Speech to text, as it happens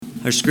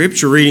Our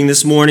scripture reading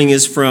this morning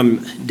is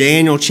from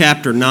Daniel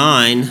chapter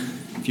 9.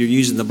 If you're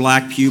using the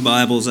Black Pew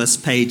Bibles, that's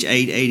page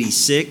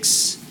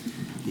 886.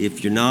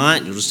 If you're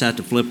not, you'll just have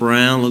to flip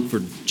around, look for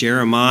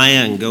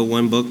Jeremiah, and go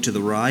one book to the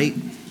right.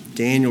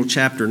 Daniel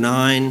chapter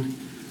 9,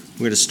 we're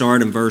going to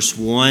start in verse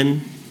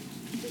 1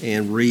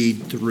 and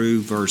read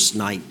through verse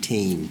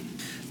 19.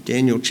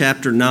 Daniel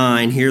chapter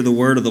 9, hear the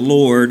word of the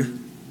Lord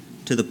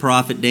to the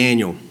prophet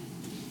Daniel.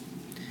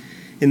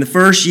 In the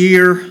first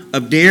year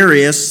of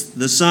Darius,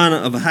 the son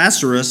of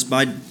Ahasuerus,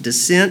 by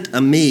descent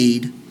a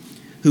Mede,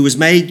 who was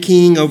made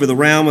king over the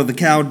realm of the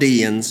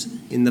Chaldeans,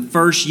 in the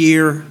first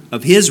year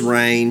of his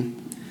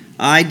reign,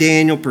 I,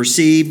 Daniel,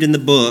 perceived in the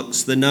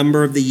books the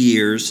number of the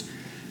years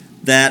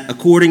that,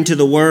 according to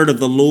the word of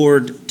the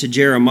Lord to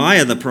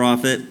Jeremiah the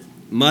prophet,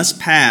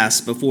 must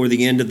pass before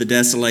the end of the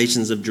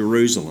desolations of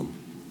Jerusalem,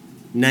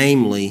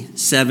 namely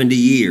 70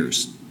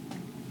 years.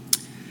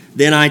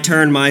 Then I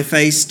turned my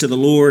face to the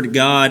Lord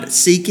God,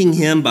 seeking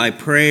him by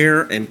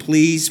prayer and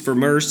pleas for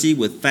mercy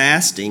with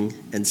fasting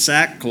and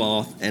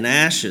sackcloth and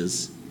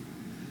ashes.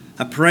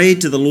 I prayed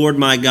to the Lord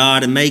my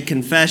God and made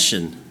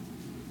confession,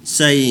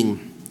 saying,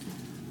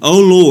 O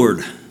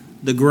Lord,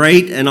 the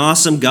great and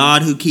awesome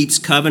God who keeps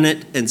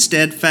covenant and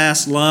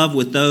steadfast love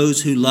with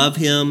those who love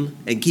him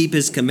and keep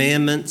his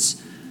commandments,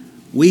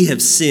 we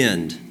have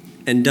sinned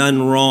and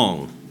done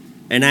wrong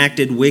and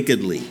acted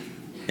wickedly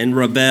and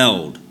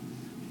rebelled,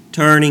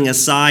 turning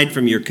aside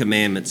from your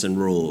commandments and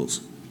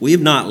rules. We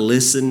have not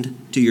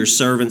listened to your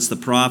servants, the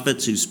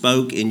prophets, who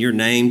spoke in your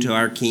name to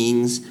our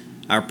kings,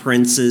 our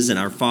princes, and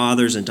our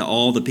fathers, and to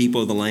all the people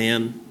of the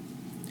land.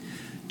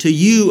 To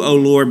you, O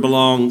Lord,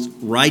 belongs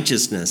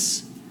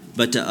righteousness,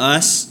 but to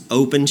us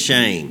open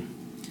shame.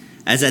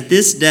 As at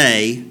this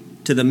day,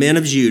 to the men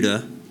of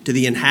Judah, to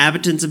the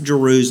inhabitants of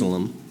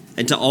Jerusalem,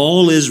 and to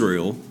all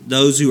Israel,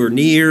 those who are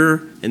near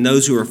and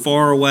those who are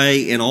far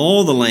away, in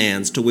all the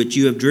lands to which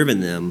you have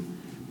driven them,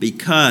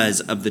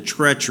 because of the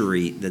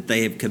treachery that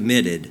they have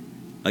committed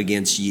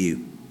against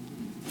you.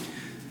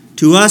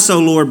 To us, O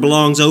Lord,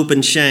 belongs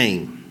open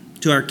shame,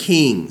 to our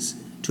kings,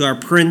 to our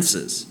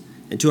princes,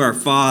 and to our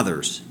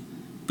fathers,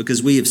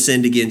 because we have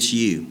sinned against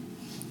you.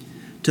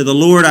 To the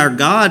Lord our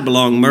God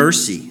belong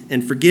mercy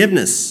and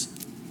forgiveness,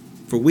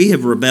 for we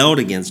have rebelled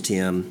against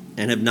him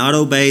and have not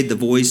obeyed the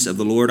voice of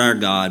the Lord our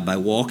God by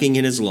walking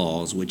in his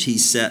laws, which he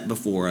set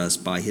before us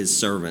by his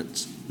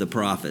servants, the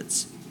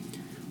prophets.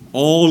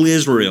 All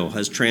Israel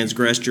has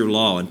transgressed your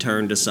law and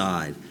turned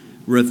aside,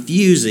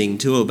 refusing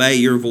to obey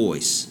your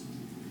voice.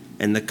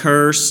 And the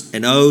curse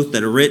and oath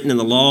that are written in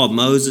the law of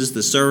Moses,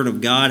 the servant of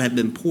God, have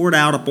been poured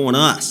out upon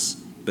us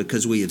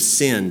because we have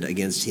sinned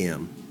against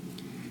him.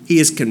 He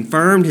has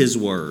confirmed his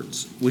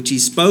words, which he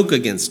spoke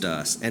against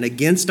us and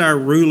against our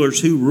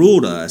rulers who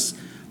ruled us,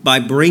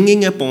 by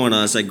bringing upon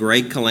us a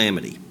great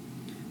calamity.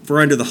 For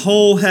under the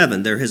whole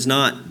heaven there has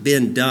not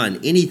been done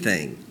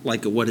anything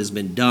like what has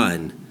been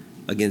done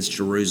against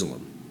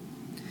Jerusalem.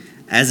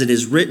 As it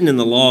is written in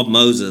the law of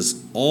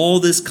Moses, all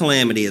this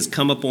calamity has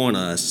come upon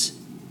us,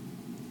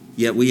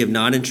 yet we have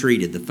not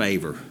entreated the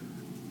favor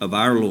of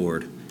our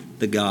Lord,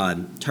 the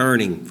God,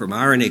 turning from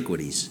our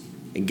iniquities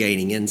and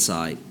gaining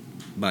insight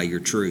by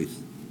your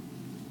truth.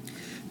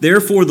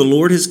 Therefore the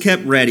Lord has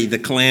kept ready the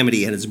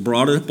calamity and has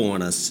brought it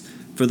upon us,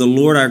 for the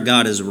Lord our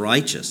God is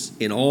righteous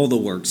in all the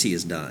works he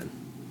has done,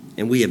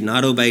 and we have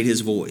not obeyed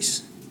his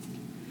voice.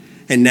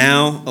 And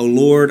now, O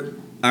Lord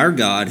our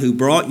God, who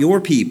brought your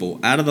people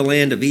out of the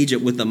land of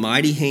Egypt with a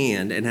mighty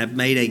hand, and have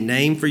made a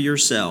name for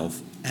yourself,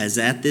 as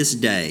at this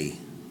day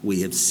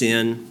we have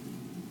sinned,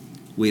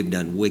 we have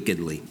done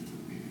wickedly.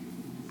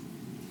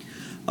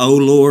 O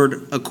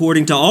Lord,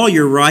 according to all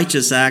your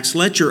righteous acts,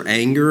 let your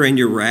anger and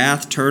your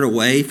wrath turn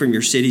away from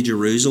your city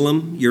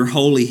Jerusalem, your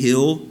holy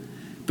hill,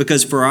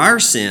 because for our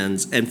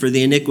sins and for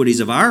the iniquities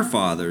of our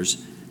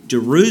fathers,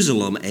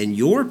 Jerusalem and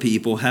your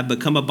people have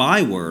become a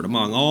byword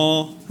among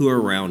all who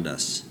are around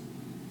us.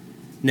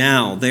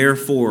 Now,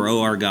 therefore, O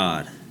our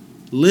God,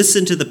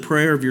 listen to the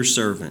prayer of your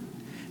servant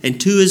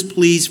and to his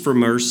pleas for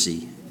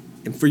mercy.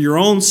 And for your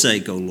own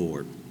sake, O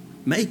Lord,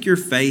 make your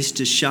face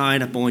to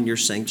shine upon your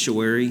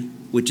sanctuary,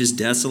 which is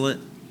desolate.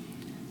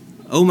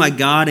 O my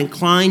God,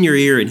 incline your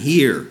ear and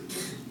hear.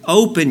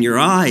 Open your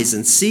eyes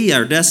and see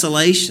our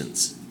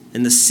desolations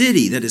and the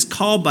city that is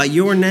called by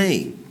your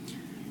name.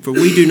 For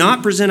we do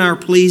not present our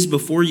pleas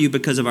before you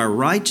because of our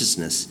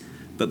righteousness,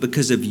 but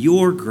because of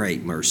your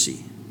great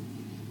mercy.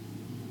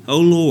 O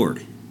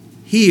Lord,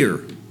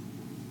 hear.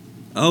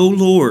 O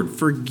Lord,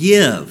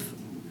 forgive.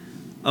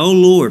 O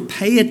Lord,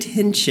 pay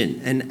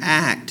attention and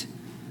act.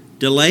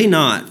 Delay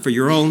not for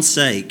your own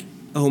sake,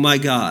 O my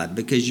God,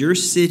 because your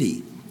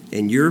city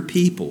and your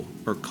people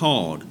are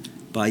called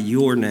by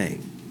your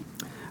name.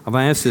 I've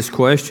asked this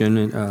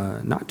question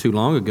not too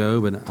long ago,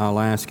 but I'll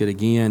ask it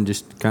again,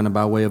 just kind of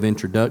by way of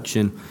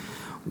introduction.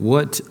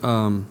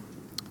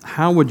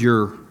 How would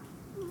your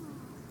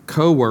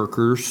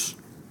coworkers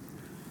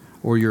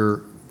or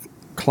your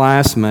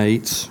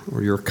classmates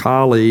or your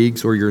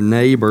colleagues or your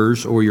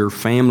neighbors or your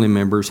family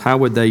members, how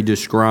would they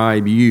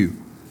describe you?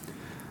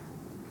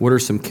 What are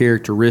some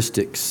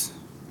characteristics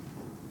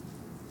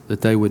that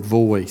they would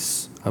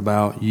voice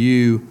about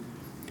you,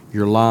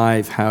 your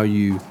life, how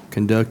you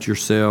conduct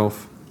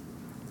yourself?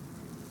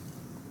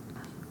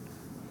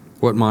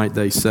 What might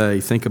they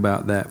say? Think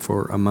about that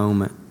for a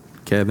moment,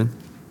 Kevin.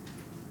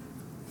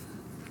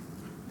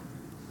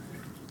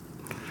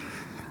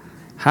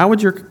 How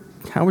would your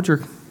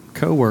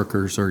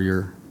coworkers or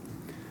your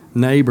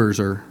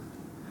neighbors or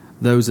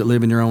those that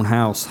live in your own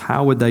house,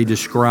 how would they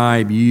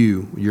describe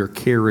you, your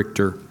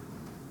character?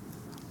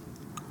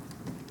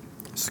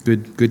 It's a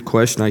good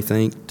question, I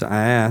think, to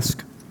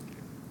ask.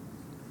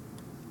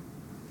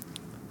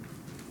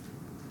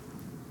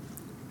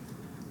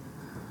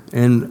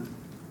 And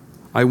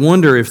I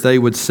wonder if they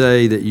would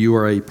say that you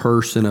are a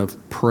person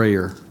of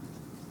prayer.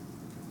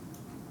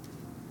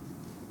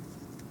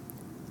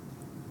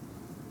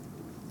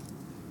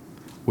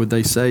 Would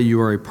they say you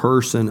are a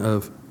person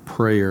of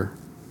prayer?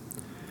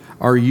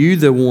 Are you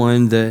the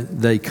one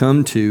that they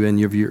come to in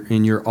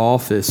your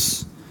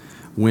office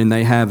when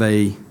they have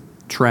a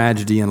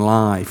tragedy in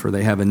life or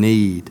they have a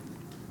need?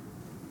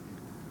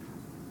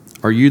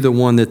 Are you the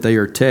one that they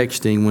are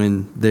texting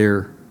when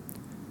their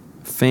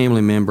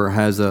family member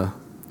has a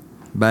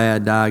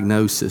bad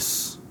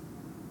diagnosis?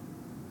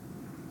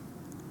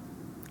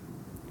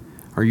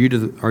 Are you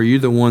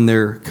the one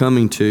they're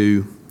coming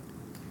to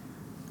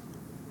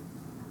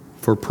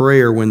for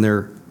prayer when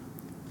their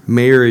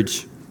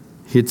marriage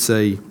hits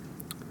a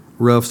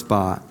rough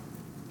spot?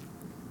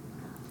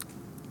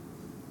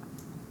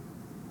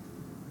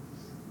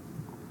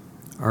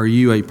 Are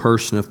you a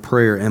person of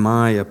prayer? Am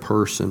I a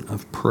person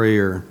of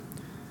prayer?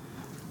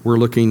 We're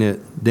looking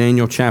at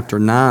Daniel chapter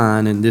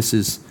 9, and this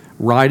is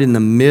right in the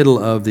middle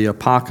of the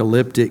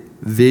apocalyptic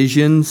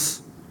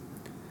visions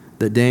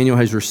that Daniel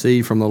has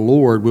received from the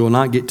Lord. We will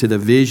not get to the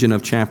vision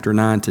of chapter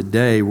 9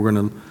 today. We're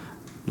going to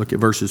look at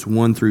verses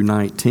 1 through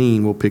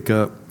 19. We'll pick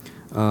up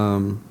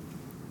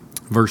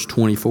verse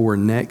 24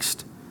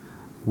 next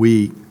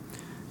week.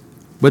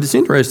 But it's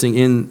interesting,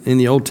 in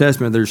the Old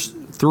Testament, there's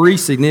three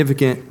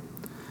significant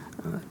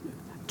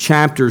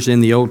chapters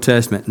in the Old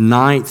Testament,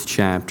 ninth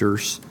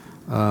chapters,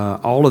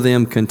 all of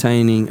them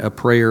containing a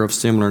prayer of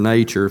similar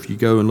nature. If you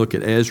go and look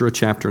at Ezra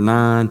chapter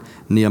 9,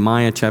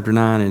 Nehemiah chapter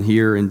 9, and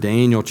here in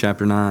Daniel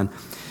chapter 9,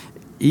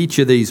 each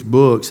of these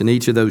books and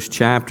each of those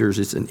chapters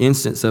is an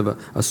instance of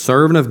a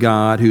servant of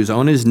God who's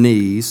on his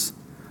knees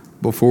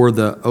before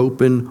the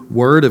open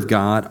Word of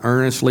God,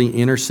 earnestly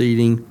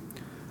interceding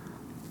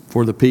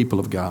for the people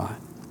of God.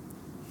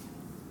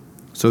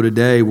 So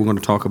today we're going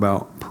to talk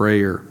about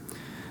prayer.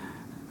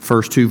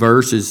 First two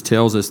verses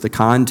tells us the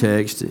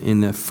context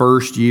in the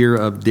first year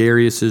of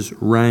Darius's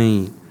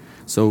reign.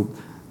 So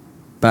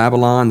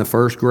Babylon, the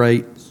first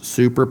great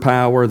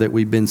superpower that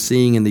we've been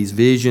seeing in these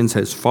visions,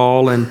 has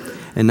fallen,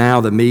 and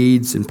now the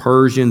Medes and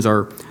Persians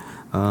are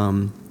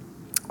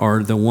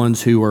the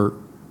ones who are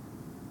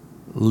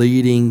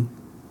leading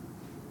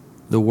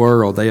the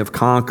world. They have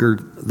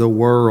conquered the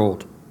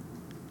world.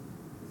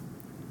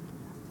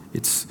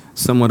 It's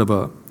somewhat of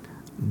a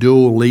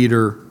dual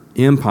leader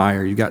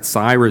empire. You've got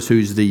Cyrus,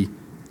 who's the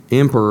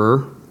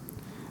emperor,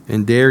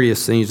 and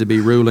Darius seems to be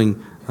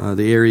ruling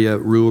the area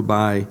ruled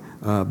by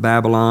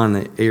Babylon,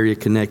 the area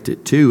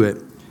connected to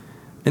it.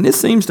 And this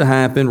seems to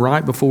happen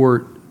right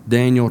before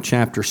Daniel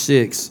chapter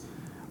 6,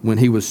 when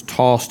he was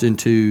tossed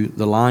into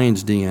the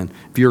lion's den.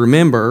 If you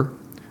remember,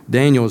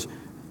 Daniel's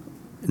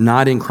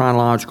not in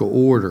chronological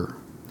order.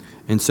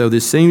 And so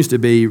this seems to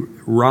be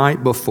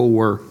right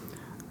before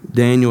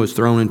Daniel is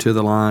thrown into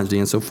the lion's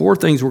den. So four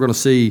things we're going to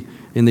see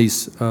in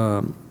these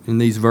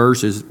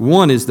verses.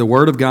 One is the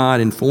Word of God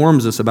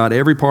informs us about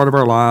every part of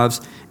our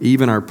lives,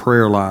 even our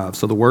prayer lives.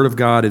 So the Word of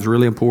God is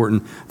really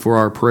important for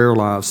our prayer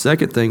lives.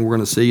 Second thing we're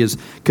going to see is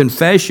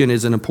confession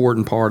is an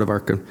important part of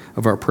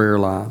our prayer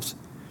lives.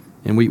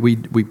 And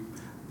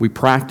we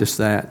practice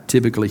that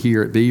typically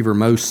here at Beaver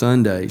most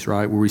Sundays,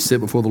 right, where we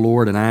sit before the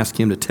Lord and ask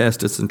Him to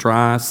test us and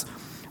try us.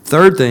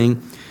 Third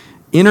thing,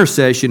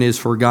 intercession is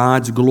for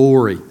God's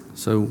glory.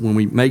 So when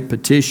we make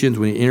petitions,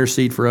 when we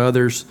intercede for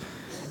others,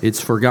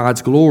 it's for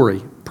God's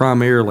glory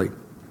primarily.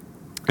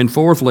 And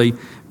fourthly,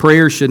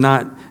 prayer should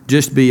not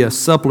just be a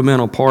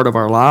supplemental part of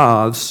our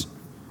lives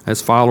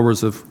as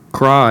followers of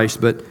Christ,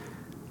 but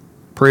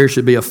prayer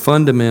should be a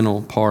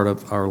fundamental part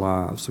of our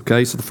lives.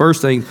 Okay, so the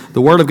first thing,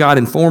 the Word of God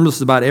informs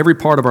us about every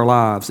part of our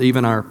lives,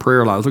 even our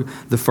prayer lives. Look,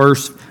 the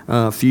first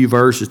few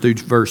verses through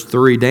verse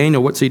 3.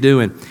 Daniel, what's he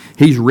doing?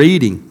 He's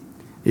reading,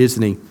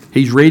 isn't he?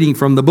 He's reading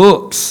from the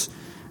books.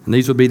 And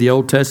these would be the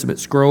Old Testament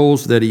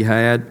scrolls that he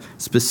had.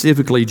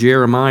 Specifically,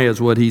 Jeremiah is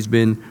what he's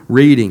been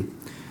reading.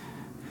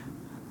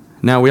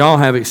 Now, we all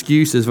have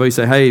excuses. We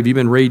say, hey, have you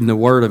been reading the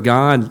Word of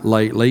God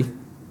lately?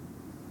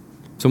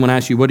 Someone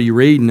asks you, what are you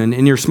reading? And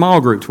in your small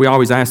groups, we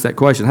always ask that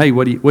question. Hey,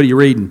 what are you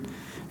reading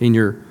in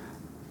your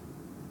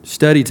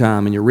study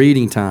time, in your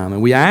reading time?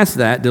 And we ask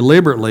that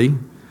deliberately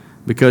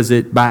because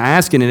by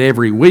asking it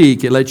every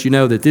week, it lets you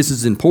know that this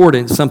is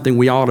important, something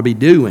we ought to be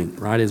doing,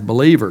 right, as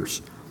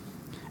believers.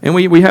 And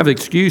we have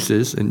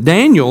excuses. And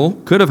Daniel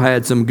could have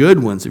had some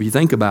good ones if you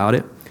think about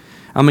it.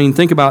 I mean,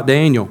 think about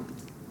Daniel.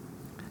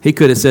 He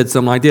could have said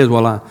something like this,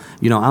 well,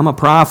 I'm a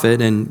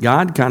prophet, and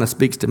God kind of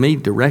speaks to me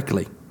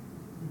directly.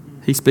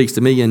 He speaks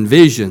to me in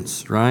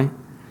visions, right?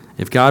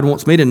 If God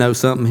wants me to know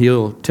something,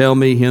 he'll tell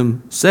me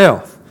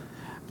himself.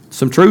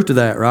 Some truth to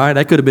that, right?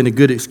 That could have been a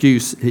good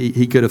excuse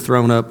he could have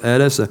thrown up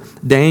at us.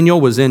 Daniel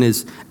was in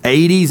his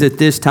 80s at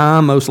this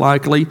time, most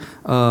likely.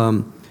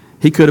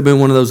 He could have been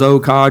one of those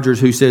old codgers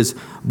who says,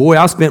 boy,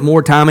 I spent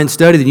more time in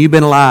study than you've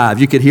been alive.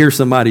 You could hear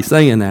somebody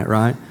saying that,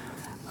 right?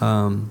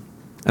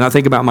 And I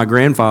think about my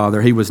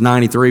grandfather. He was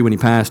 93 when he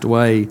passed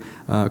away,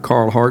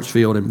 Carl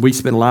Hartsfield, and we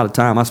spent a lot of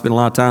time. I spent a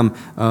lot of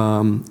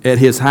time at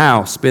his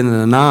house, spending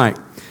the night.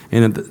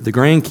 And the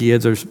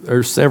grandkids,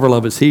 there's several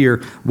of us here,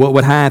 what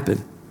would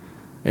happen?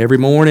 Every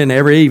morning,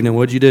 every evening,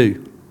 what'd you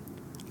do?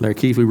 Larry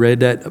Keith, we read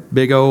that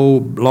big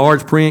old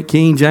large print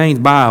King James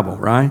Bible,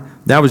 right?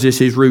 That was just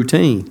his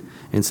routine.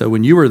 And so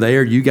when you were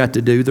there, you got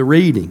to do the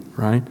reading,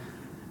 right?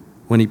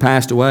 When he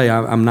passed away,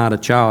 I'm not a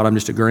child, I'm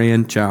just a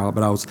grandchild,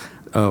 but I was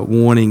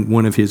wanting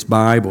one of his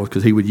Bibles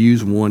because he would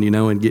use one,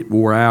 and get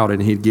wore out,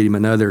 and he'd get him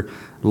another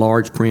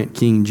large print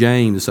King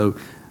James. So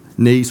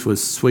niece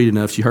was sweet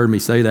enough. She heard me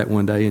say that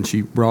one day, and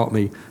she brought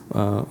me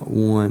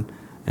one.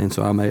 And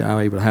so I'm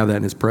able to have that,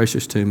 and it's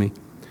precious to me.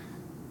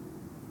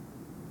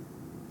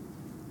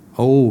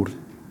 Old,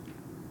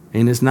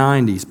 in his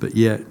 90s, but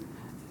yet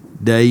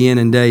day in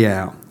and day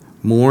out,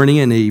 morning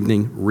and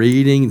evening,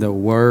 reading the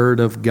Word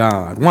of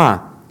God.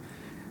 Why?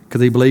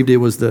 Because he believed it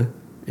was the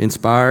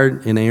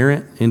inspired,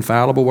 inerrant,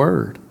 infallible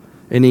Word.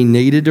 And he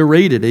needed to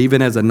read it,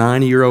 even as a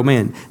 90-year-old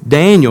man.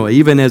 Daniel,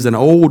 even as an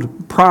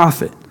old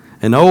prophet,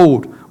 an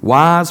old,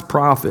 wise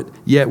prophet,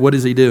 yet what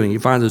is he doing? He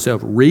finds himself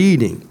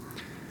reading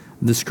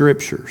the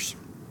Scriptures.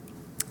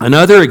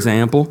 Another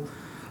example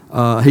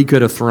he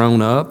could have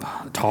thrown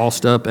up,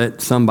 tossed up at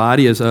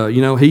somebody is,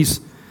 he's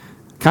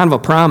kind of a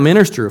prime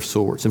minister of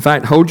sorts. In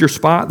fact, hold your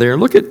spot there.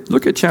 Look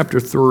at chapter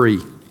 3.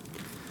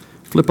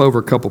 Flip over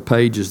a couple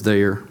pages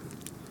there.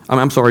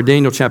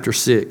 Daniel chapter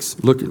 6.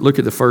 Look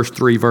at the first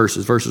 3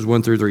 verses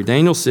 1 through 3.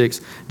 Daniel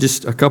 6,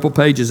 just a couple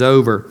pages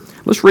over.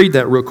 Let's read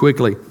that real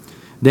quickly.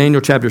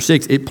 Daniel chapter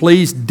 6. It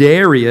pleased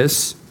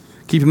Darius.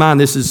 Keep in mind,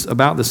 this is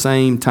about the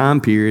same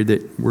time period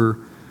that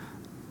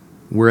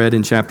we're at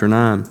in chapter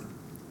 9.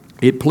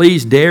 It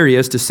pleased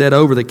Darius to set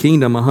over the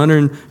kingdom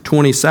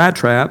 120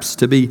 satraps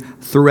to be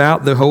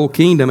throughout the whole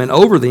kingdom, and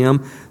over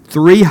them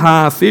 3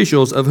 high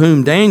officials, of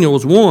whom Daniel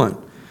was one,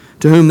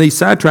 to whom these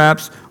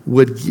satraps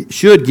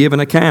should give an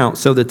account,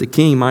 so that the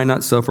king might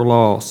not suffer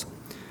loss.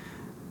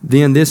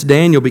 Then this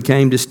Daniel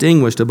became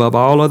distinguished above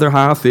all other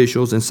high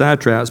officials and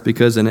satraps,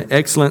 because an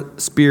excellent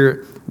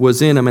spirit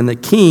was in him, and the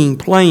king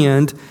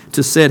planned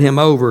to set him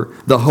over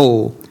the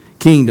whole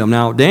kingdom.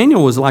 Now,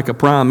 Daniel was like a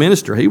prime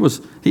minister.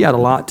 He had a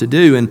lot to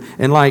do,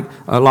 and like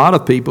a lot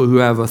of people who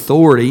have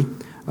authority,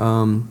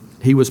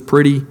 he was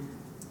pretty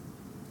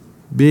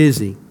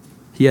busy.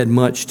 He had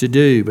much to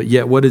do, but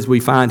yet what does we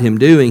find him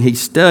doing?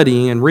 He's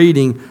studying and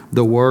reading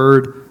the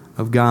Word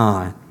of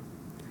God.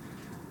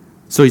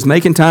 So he's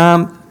making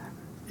time.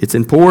 It's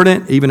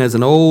important, even as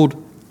an old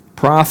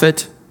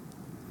prophet.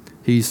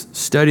 He's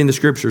studying the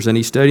Scriptures, and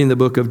he's studying the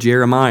book of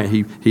Jeremiah.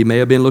 He may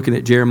have been looking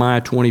at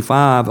Jeremiah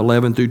 25,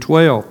 11 through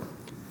 12,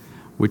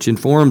 which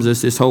informs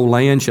us, this whole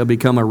land shall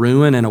become a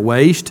ruin and a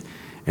waste,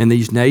 and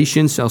these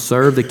nations shall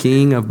serve the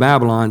king of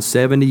Babylon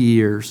 70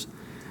 years.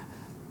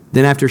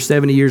 Then after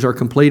 70 years are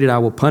completed, I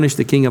will punish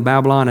the king of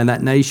Babylon and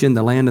that nation,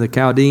 the land of the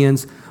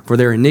Chaldeans, for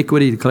their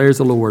iniquity, declares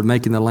the Lord,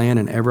 making the land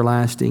an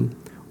everlasting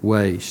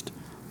waste.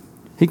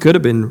 He could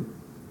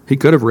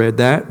have read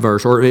that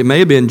verse, or it may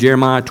have been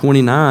Jeremiah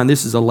 29.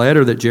 This is a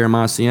letter that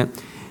Jeremiah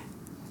sent.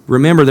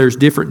 Remember, there's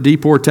different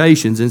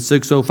deportations. In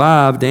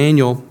 605,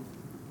 Daniel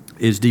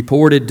is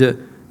deported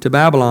to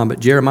Babylon, but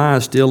Jeremiah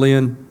is still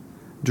in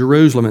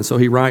Jerusalem, and so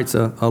he writes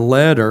a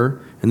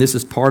letter, and this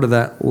is part of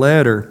that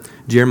letter,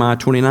 Jeremiah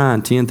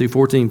 29, 10 through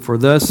 14. For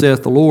thus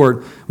saith the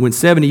Lord, when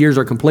 70 years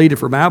are completed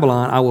for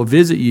Babylon, I will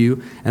visit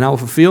you, and I will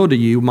fulfill to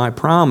you my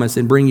promise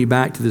and bring you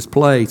back to this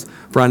place.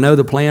 For I know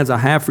the plans I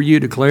have for you,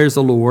 declares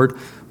the Lord,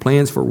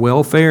 plans for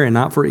welfare and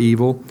not for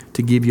evil,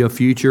 to give you a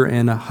future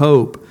and a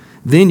hope.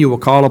 Then you will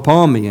call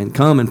upon me and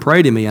come and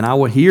pray to me, and I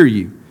will hear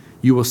you.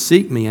 You will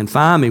seek me and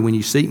find me when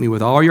you seek me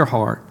with all your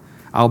heart.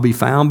 I will be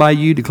found by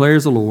you,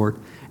 declares the Lord,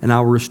 and I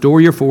will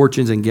restore your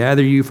fortunes and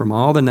gather you from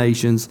all the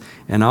nations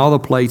and all the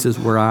places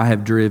where I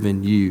have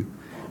driven you,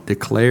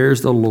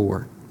 declares the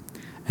Lord.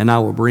 And I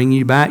will bring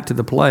you back to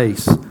the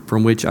place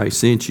from which I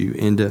sent you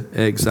into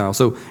exile.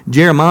 So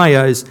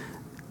Jeremiah is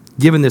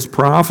given this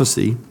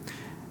prophecy,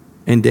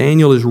 and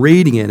Daniel is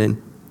reading it,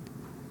 and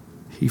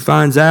he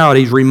finds out,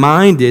 he's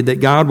reminded that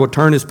God will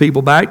turn his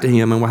people back to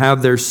him and will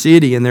have their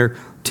city and their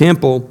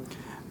temple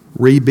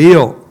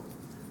rebuilt.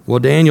 Well,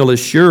 Daniel is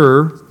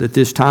sure that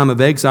this time of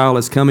exile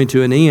is coming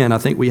to an end. I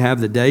think we have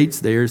the dates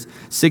there.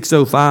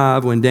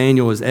 605 when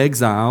Daniel is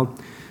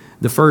exiled.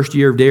 The first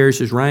year of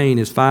Darius' reign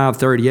is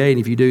 538.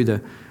 And if you do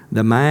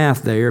the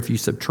math there, if you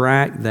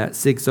subtract that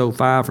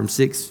 605 from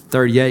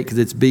 638, because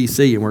it's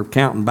BC and we're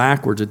counting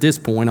backwards at this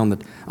point on the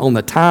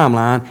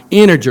timeline,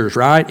 integers,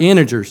 right?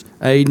 Integers.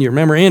 Aiden, you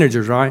remember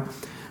integers, right?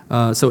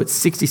 So it's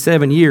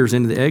 67 years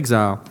into the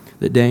exile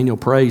that Daniel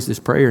prays this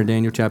prayer in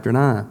Daniel chapter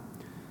 9.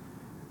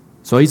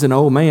 So he's an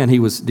old man. He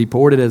was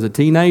deported as a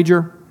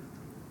teenager,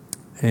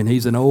 and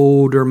he's an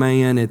older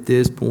man at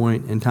this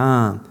point in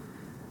time.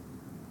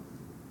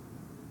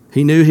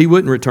 He knew he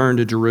wouldn't return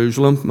to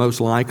Jerusalem, most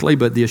likely,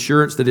 but the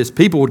assurance that his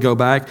people would go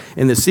back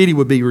and the city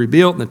would be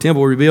rebuilt and the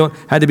temple rebuilt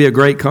had to be a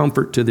great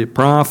comfort to the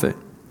prophet.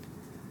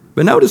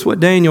 But notice what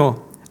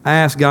Daniel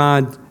asked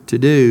God to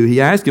do.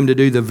 He asked him to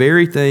do the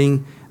very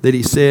thing that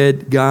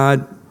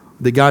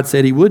that God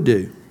said he would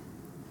do.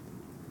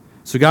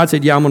 So God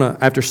said,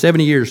 after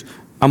 70 years,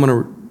 I'm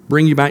going to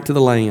bring you back to the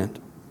land.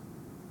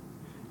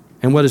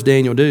 And what does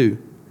Daniel do?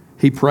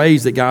 He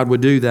prays that God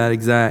would do that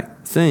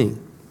exact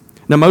thing.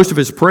 Now, most of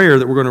his prayer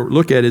that we're going to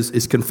look at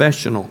is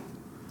confessional,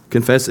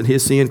 confessing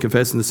his sin,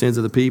 confessing the sins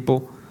of the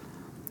people.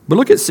 But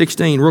look at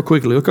 16 real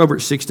quickly. Look over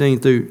at 16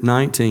 through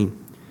 19.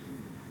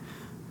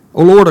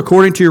 O Lord,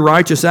 according to your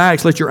righteous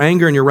acts, let your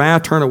anger and your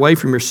wrath turn away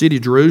from your city,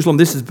 Jerusalem.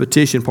 This is the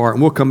petition part,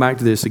 and we'll come back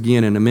to this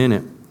again in a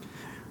minute.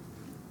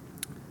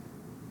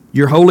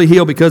 Your holy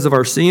hill because of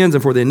our sins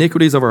and for the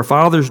iniquities of our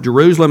fathers,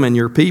 Jerusalem and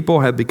your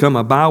people have become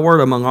a byword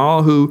among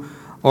all who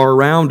are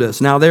around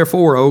us. Now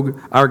therefore, O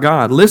our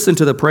God, listen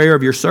to the prayer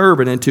of your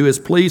servant and to his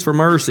pleas for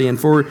mercy, and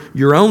for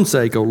your own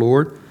sake, O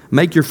Lord,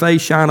 make your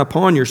face shine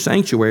upon your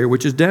sanctuary,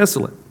 which is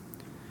desolate.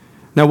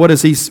 Now what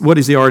has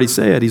he already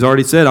said? He's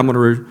already said, I'm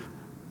going to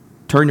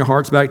turn your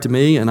hearts back to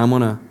me, and I'm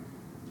going to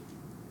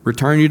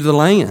return you to the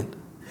land,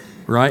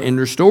 right, and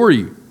restore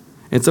you.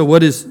 And so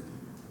what is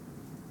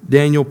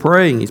Daniel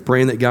praying? He's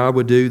praying that God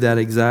would do that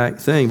exact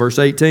thing. Verse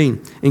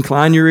 18,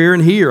 incline your ear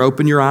and hear,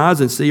 open your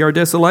eyes and see our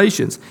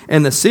desolations,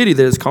 and the city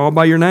that is called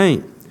by your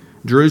name.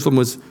 Jerusalem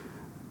was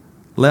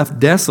left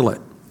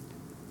desolate.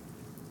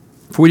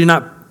 For we did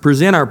not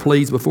present our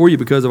pleas before you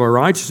because of our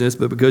righteousness,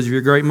 but because of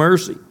your great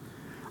mercy.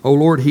 O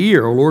Lord,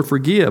 hear. O Lord,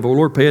 forgive. O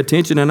Lord, pay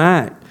attention and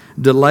act.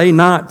 Delay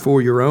not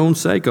for your own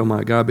sake, O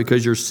my God,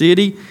 because your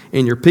city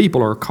and your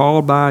people are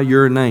called by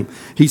your name.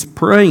 He's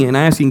praying and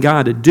asking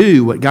God to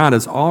do what God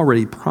has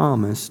already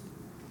promised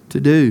to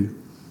do.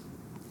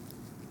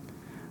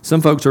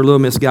 Some folks are a little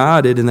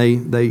misguided, and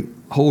they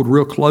hold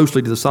real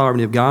closely to the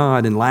sovereignty of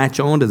God and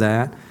latch onto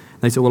that.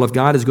 They say, well, if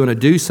God is going to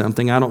do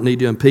something, I don't need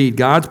to impede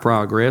God's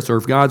progress, or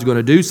if God's going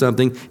to do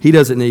something, he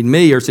doesn't need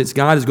me, or since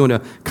God is going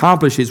to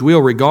accomplish his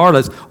will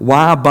regardless,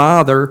 why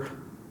bother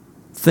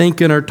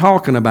thinking or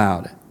talking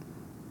about it?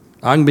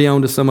 I can be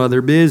on to some other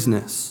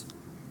business.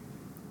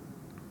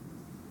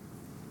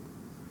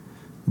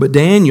 But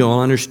Daniel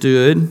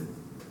understood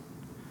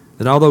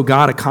that although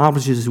God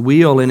accomplishes his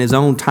will in his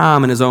own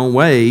time and his own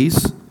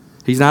ways,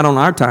 he's not on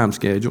our time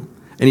schedule,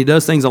 and he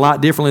does things a lot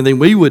differently than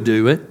we would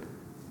do it.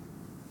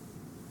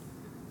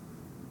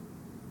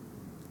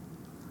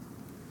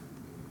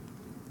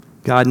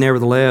 God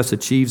nevertheless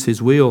achieves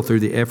his will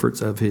through the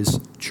efforts of his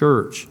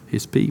church,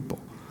 his people.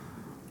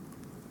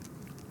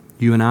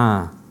 You and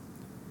I.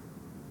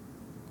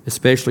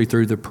 Especially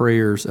through the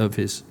prayers of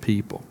his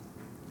people.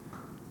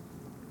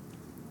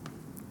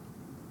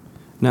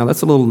 Now,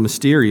 that's a little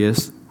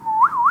mysterious,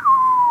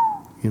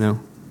 you know.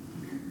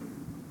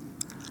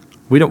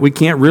 We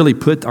can't really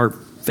put our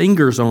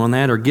fingers on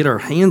that or get our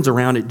hands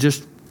around it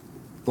just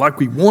like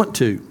we want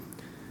to.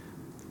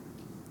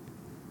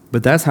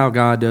 But that's how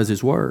God does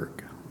his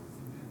work.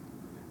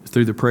 It's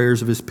through the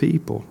prayers of his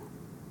people.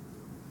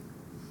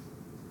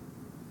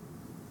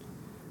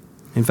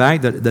 In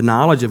fact, the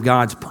knowledge of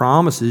God's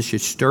promises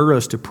should stir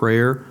us to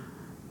prayer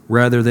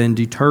rather than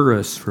deter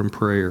us from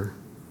prayer.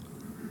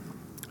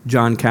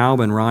 John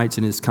Calvin writes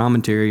in his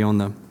commentary on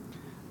the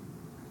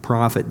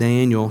prophet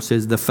Daniel,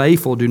 says, the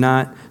faithful do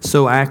not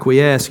so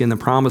acquiesce in the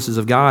promises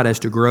of God as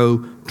to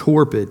grow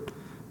torpid.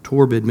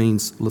 Torpid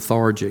means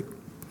lethargic.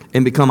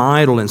 And become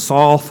idle and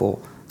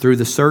slothful through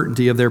the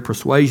certainty of their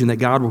persuasion that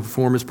God will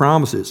perform his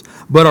promises,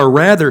 but are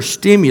rather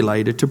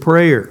stimulated to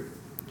prayer.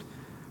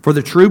 For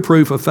the true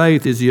proof of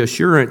faith is the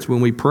assurance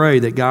when we pray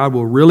that God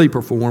will really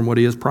perform what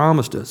he has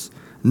promised us.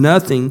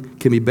 Nothing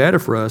can be better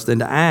for us than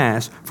to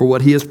ask for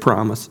what he has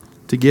promised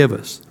to give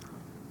us.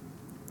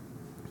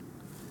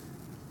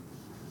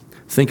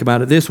 Think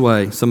about it this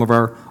way. Some of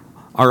our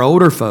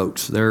older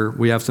folks,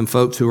 we have some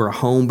folks who are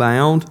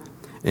homebound,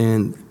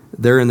 and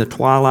they're in the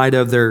twilight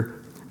of their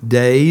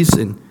days,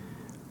 and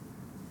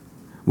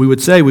we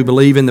would say we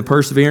believe in the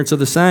perseverance of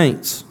the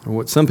saints, or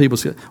what some people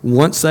say,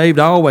 once saved,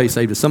 always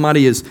saved. If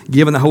somebody is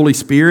given the Holy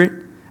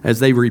Spirit as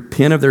they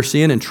repent of their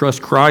sin and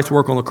trust Christ's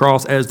work on the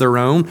cross as their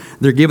own,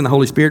 they're given the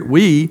Holy Spirit.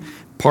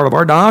 Part of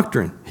our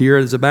doctrine here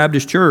as a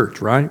Baptist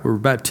church, right? We're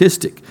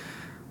Baptistic.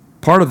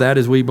 Part of that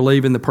is we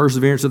believe in the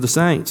perseverance of the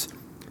saints.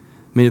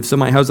 I mean, if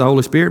somebody has the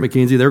Holy Spirit,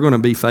 Mackenzie, they're going to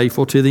be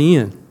faithful to the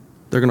end.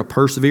 They're going to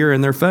persevere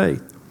in their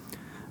faith.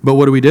 But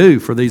what do we do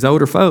for these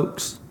older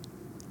folks?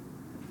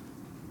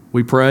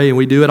 We pray, and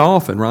we do it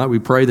often, right? We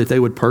pray that they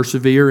would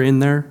persevere in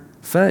their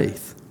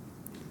faith.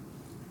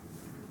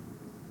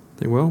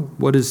 Well,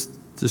 what does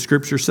the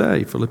Scripture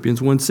say?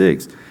 Philippians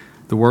 1:6.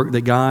 The work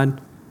that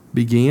God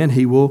began,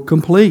 he will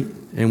complete.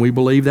 And we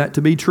believe that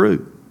to be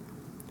true.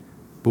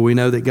 But we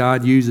know that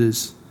God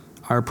uses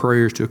our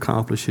prayers to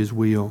accomplish His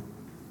will.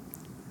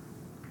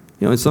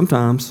 And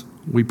sometimes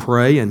we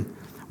pray and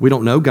we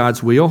don't know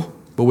God's will,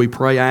 but we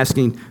pray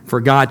asking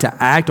for God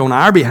to act on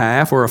our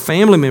behalf or a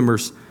family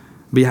member's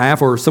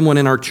behalf or someone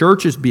in our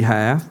church's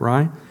behalf,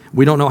 right?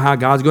 We don't know how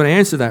God's going to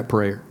answer that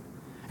prayer.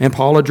 And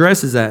Paul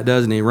addresses that,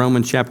 doesn't he?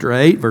 Romans chapter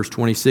 8, verse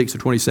 26 or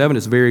 27.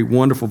 It's a very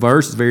wonderful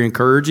verse. It's very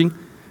encouraging.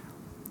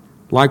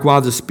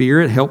 Likewise, the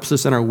Spirit helps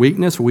us in our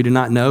weakness, for we do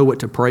not know what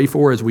to pray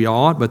for as we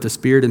ought, but the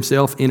Spirit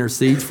Himself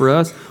intercedes for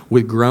us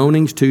with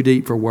groanings too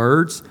deep for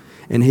words.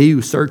 And He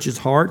who searches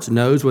hearts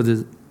knows what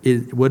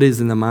is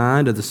in the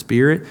mind of the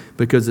Spirit,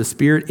 because the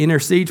Spirit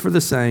intercedes for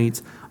the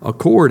saints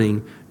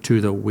according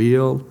to the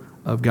will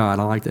of God.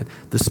 I like that.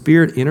 The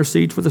Spirit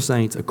intercedes for the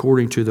saints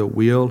according to the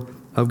will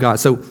of God.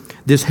 So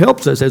this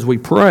helps us as we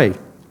pray.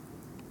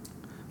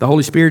 The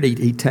Holy Spirit,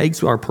 He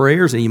takes our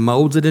prayers and He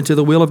molds it into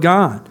the will of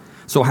God.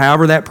 So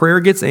however that prayer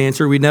gets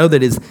answered, we know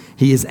that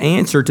His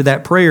answer to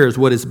that prayer is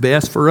what is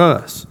best for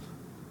us.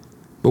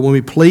 But when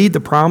we plead the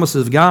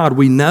promises of God,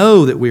 we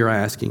know that we are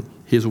asking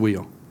His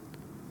will.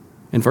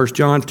 And 1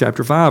 John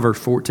chapter 5, verse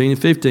 14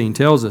 and 15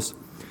 tells us,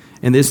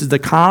 and this is the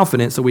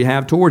confidence that we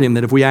have toward Him,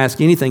 that if we ask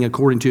anything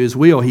according to His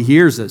will, He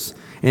hears us.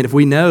 And if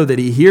we know that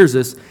He hears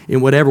us in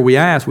whatever we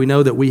ask, we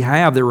know that we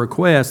have the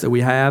request that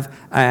we have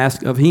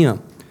asked of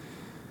Him.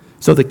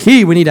 So the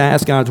key, we need to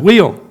ask God's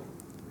will.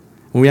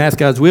 When we ask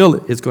God's will,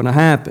 it's going to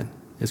happen.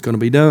 It's going to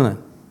be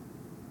done.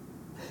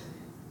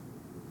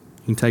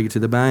 You can take it to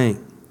the bank.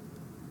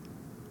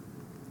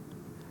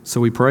 So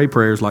we pray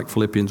prayers like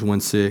Philippians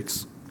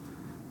 1:6.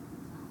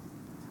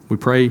 We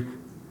pray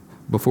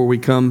before we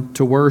come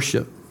to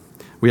worship.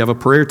 We have a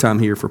prayer time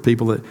here for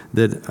people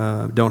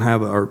that don't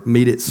have or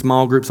meet at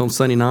small groups on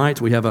Sunday nights.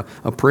 We have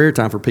a prayer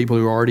time for people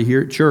who are already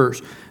here at church,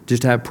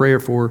 just to have prayer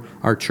for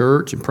our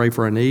church and pray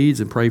for our needs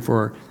and pray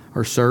for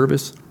our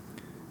service.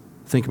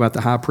 Think about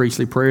the high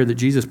priestly prayer that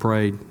Jesus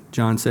prayed,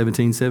 John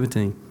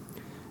 17:17.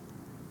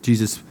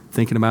 Jesus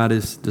thinking about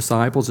His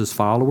disciples, His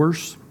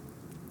followers.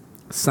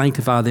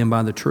 Sanctify them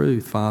by the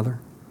truth, Father.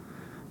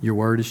 Your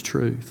word is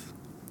truth.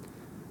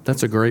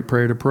 That's a great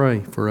prayer to pray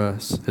for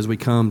us as we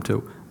come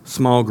to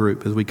small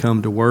group, as we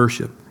come to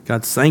worship.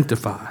 God,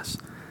 sanctify us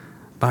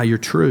by your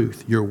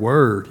truth. Your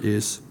word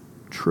is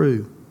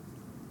true.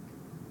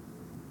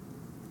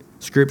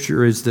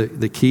 Scripture is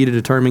the key to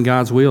determine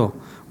God's will.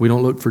 We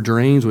don't look for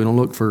dreams. We don't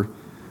look for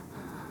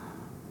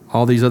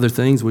all these other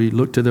things. We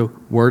look to the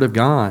Word of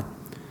God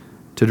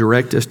to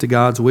direct us to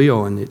God's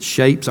will, and it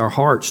shapes our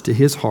hearts to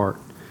His heart.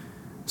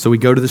 So we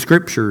go to the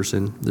Scriptures,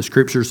 and the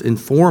Scriptures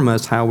inform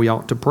us how we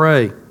ought to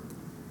pray.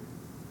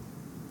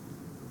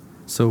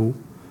 So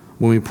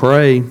when we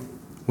pray,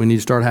 we need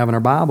to start having our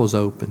Bibles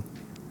open.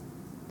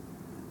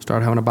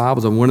 Start having our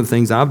Bibles open. One of the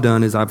things I've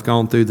done is I've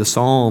gone through the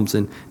Psalms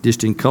and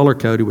just in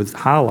color-coded with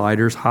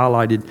highlighters,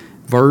 highlighted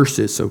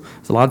verses. So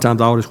a lot of times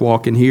I'll just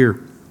walk in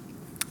here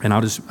and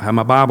I'll just have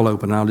my Bible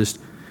open and I'll just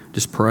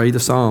pray the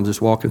Psalms,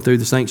 just walking through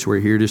the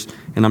sanctuary here,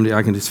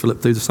 I can just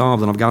flip through the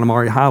Psalms, and I've got them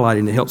already highlighted,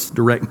 and it helps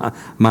direct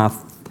my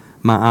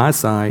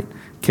eyesight,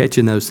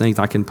 catching those things.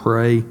 I can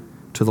pray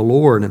to the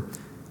Lord. And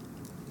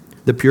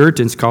the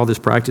Puritans call this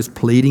practice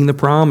pleading the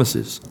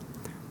promises.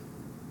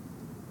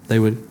 They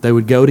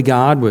would go to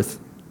God with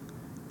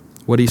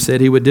what He said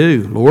He would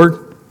do.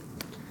 Lord,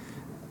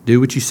 do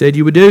what you said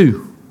you would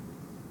do.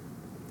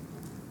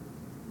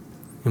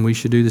 And we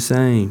should do the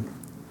same.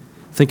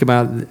 Think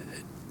about,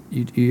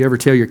 you ever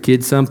tell your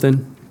kids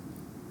something?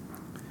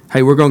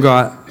 Hey, we're going to go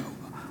out.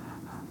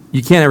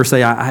 You can't ever say,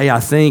 hey, I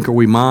think, or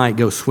we might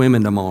go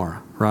swimming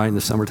tomorrow, right, in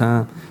the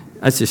summertime.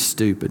 That's just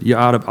stupid. You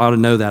ought to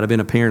know that. I've been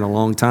a parent a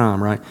long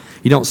time, right?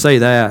 You don't say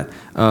that.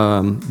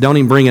 Don't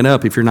even bring it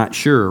up if you're not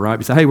sure, right?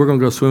 You say, hey, we're going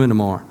to go swimming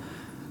tomorrow.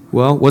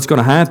 Well, what's going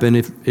to happen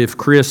if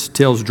Chris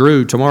tells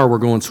Drew, tomorrow we're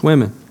going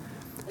swimming?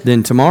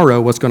 Then tomorrow,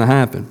 what's going to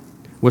happen?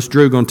 What's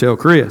Drew going to tell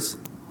Chris?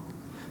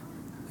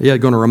 Yeah,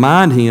 going to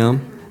remind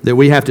him that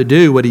we have to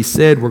do what he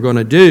said we're going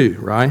to do,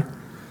 right?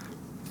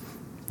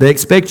 They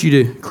expect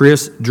you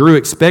to, Drew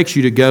expects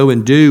you to go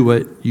and do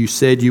what you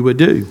said you would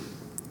do,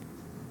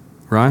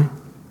 right?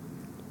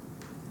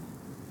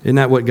 Isn't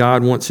that what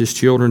God wants His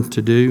children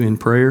to do in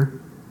prayer?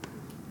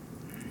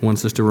 He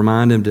wants us to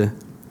remind Him to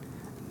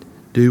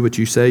do what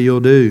you say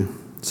you'll do.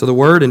 So the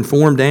Word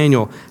informed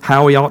Daniel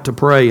how he ought to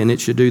pray, and it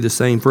should do the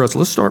same for us.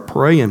 Let's start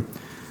praying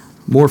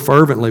more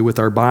fervently with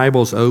our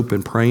Bibles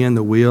open, praying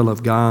the will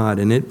of God.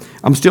 And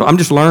I'm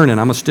just learning.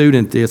 I'm a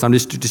student at this. I'm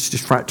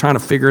just trying to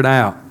figure it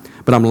out.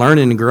 But I'm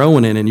learning and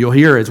growing in it. And you'll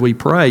hear as we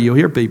pray, you'll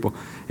hear people.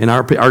 And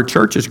our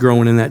church is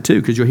growing in that too,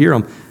 because you'll hear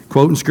them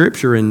quoting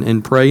Scripture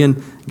and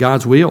praying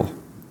God's will,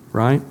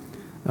 right?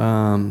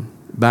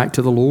 Back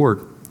to the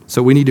Lord.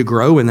 So we need to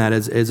grow in that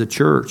as a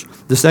church.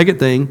 The second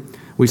thing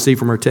we see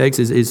from our text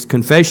is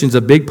confession's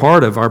a big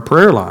part of our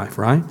prayer life,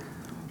 right?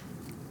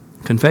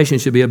 Confession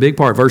should be a big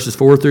part. Verses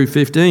 4 through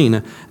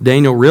 15,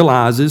 Daniel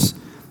realizes,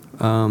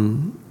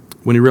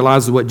 when he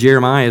realizes what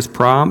Jeremiah has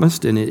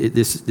promised, and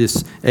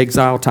this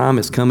exile time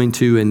is coming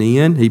to an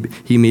end,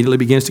 he immediately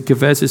begins to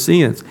confess his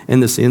sins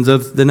and the sins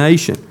of the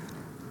nation.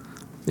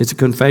 It's a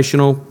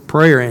confessional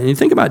prayer. And you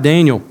think about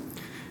Daniel.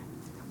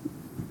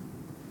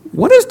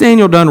 What has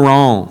Daniel done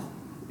wrong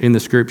in the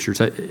Scriptures?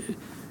 And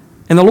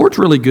the Lord's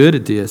really good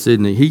at this,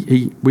 isn't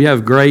he? We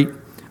have great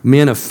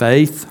men of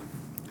faith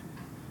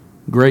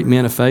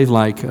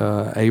like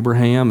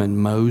Abraham and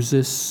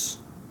Moses,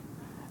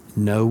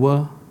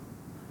 Noah,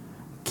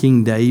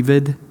 King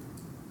David.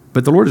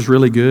 But the Lord is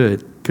really good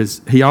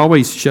because he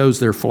always shows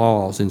their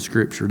flaws in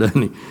Scripture,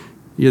 doesn't he?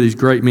 You have these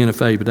great men of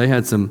faith, but they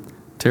had some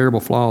terrible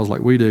flaws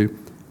like we do.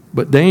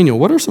 But Daniel,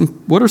 what are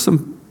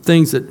some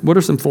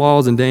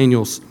flaws in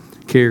Daniel's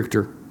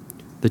character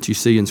that you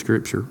see in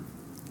Scripture?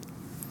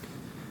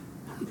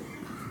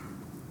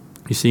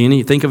 You see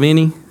any? Think of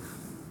any?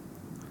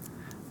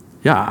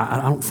 Yeah,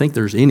 I don't think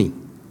there's any.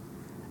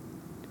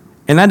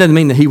 And that doesn't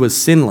mean that he was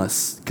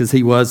sinless, because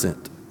he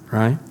wasn't,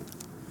 right?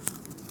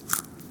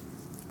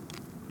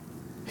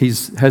 He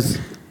has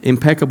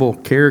impeccable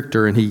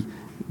character, and he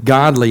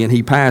godly, and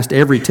he passed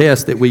every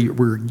test that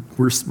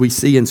we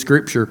see in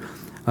Scripture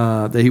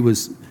that he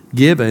was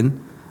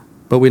given,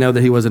 but we know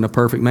that he wasn't a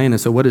perfect man. And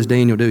so what does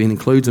Daniel do? He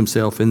includes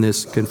himself in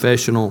this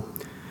confessional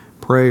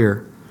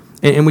prayer.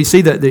 And we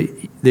see that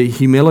the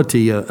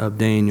humility of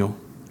Daniel,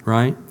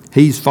 right?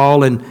 He's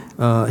fallen,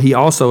 he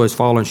also has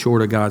fallen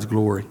short of God's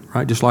glory,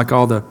 right? Just like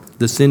all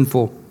the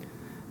sinful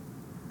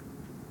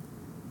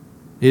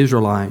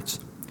Israelites.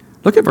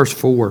 Look at verse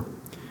 4.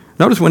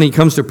 Notice when he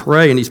comes to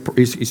pray and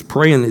he's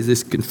praying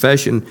this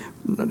confession,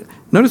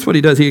 notice what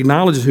he does. He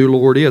acknowledges who the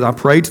Lord is. I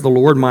prayed to the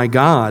Lord my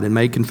God and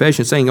made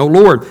confession, saying, O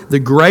Lord, the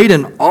great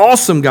and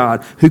awesome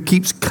God who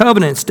keeps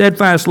covenant and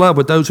steadfast love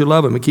with those who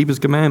love him and keep his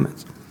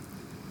commandments.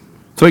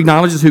 So he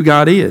acknowledges who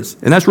God is.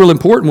 And that's real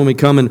important when we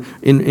come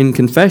in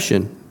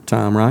confession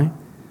time, right?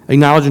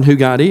 Acknowledging who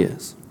God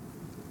is.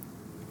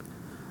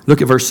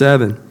 Look at verse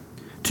 7.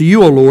 To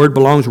you, O Lord,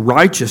 belongs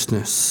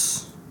righteousness.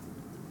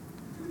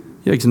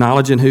 Yeah,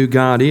 acknowledging who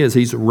God is.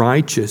 He's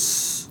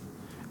righteous.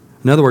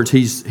 In other words,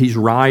 he's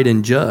right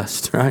and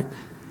just, right?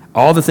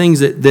 All the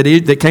things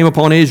that came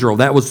upon Israel,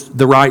 that was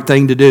the right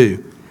thing to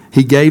do.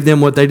 He gave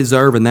them what they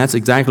deserve, and that's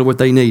exactly what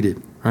they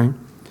needed, right?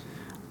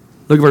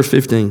 Look at verse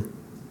 15.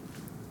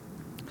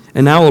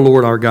 And now, O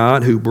Lord our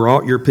God, who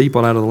brought your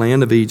people out of the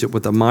land of Egypt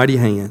with a mighty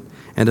hand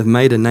and have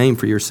made a name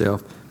for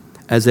yourself,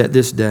 as at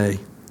this day.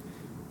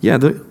 Yeah,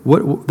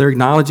 they're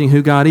acknowledging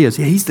who God is.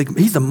 Yeah, he's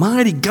the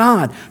mighty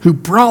God who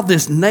brought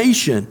this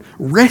nation,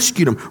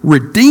 rescued them,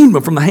 redeemed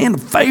them from the hand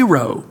of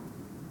Pharaoh.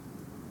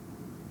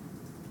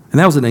 And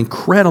that was an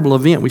incredible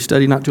event we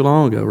studied not too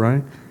long ago,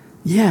 right?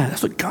 Yeah,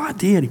 that's what God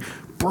did. He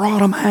brought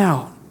them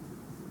out,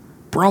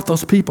 brought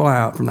those people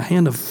out from the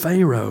hand of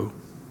Pharaoh.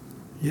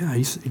 Yeah,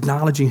 he's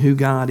acknowledging who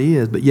God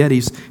is, but yet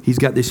he's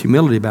got this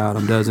humility about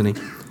him, doesn't he?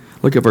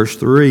 Look at verse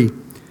 3.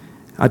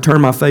 I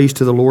turned my face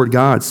to the Lord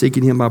God,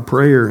 seeking him by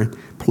prayer and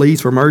pleas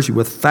for mercy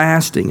with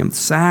fasting and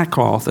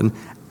sackcloth and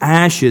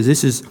ashes.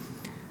 This is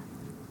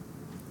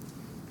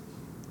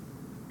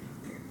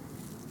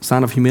a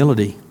sign of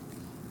humility.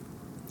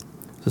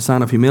 It's a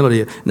sign of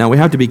humility. Now, we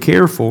have to be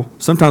careful.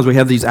 Sometimes we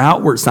have these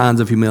outward signs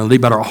of humility,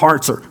 but our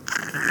hearts are,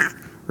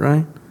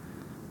 right?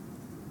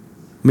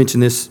 I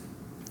mentioned this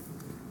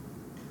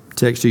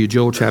text to you,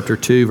 Joel chapter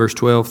 2, verse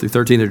 12 through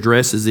 13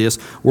 addresses this,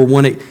 where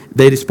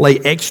they display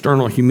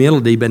external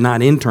humility, but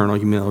not internal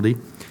humility.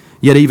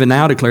 Yet even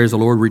now declares the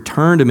Lord,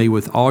 return to me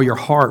with all your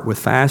heart, with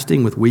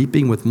fasting, with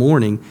weeping, with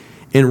mourning,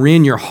 and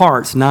rend your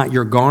hearts, not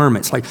your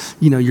garments. Like,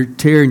 you're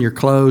tearing your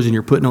clothes and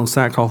you're putting on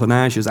sackcloth and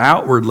ashes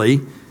outwardly.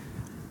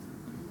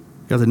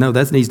 God said, no,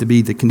 that needs to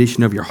be the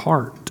condition of your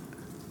heart.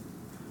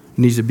 It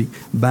needs to be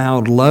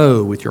bowed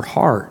low with your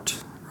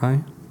heart,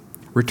 right?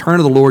 Return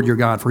to the Lord your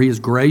God, for he is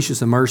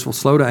gracious and merciful,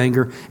 slow to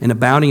anger, and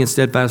abounding in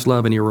steadfast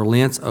love, and he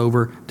relents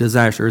over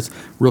disaster. It's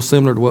real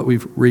similar to what we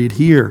read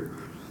here.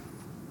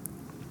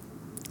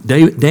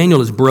 Daniel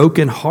is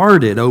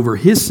brokenhearted over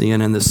his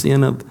sin and the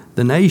sin of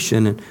the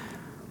nation. And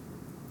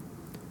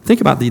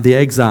think about the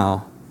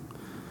exile.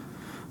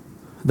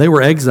 They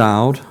were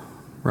exiled,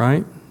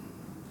 right?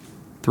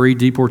 3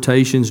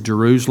 deportations.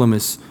 Jerusalem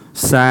is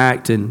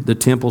sacked, and the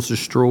temple's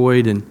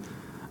destroyed and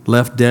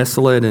left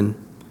desolate, and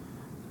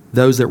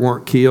those that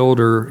weren't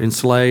killed or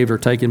enslaved are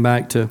taken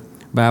back to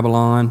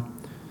Babylon,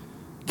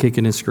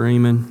 kicking and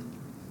screaming.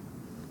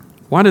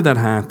 Why did that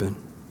happen?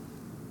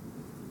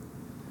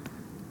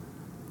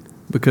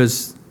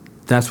 Because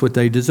that's what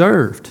they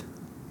deserved.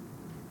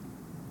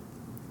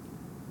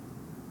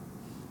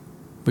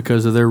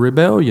 Because of their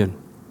rebellion.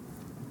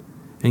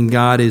 And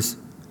God is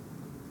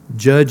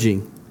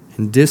judging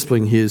and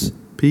disciplining his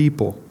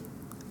people.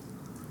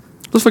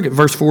 Let's look at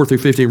verse 4 through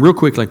 15 real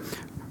quickly.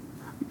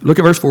 Look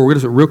at verse 4. We're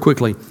going to real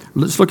quickly.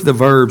 Let's look at the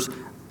verbs.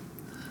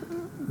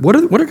 What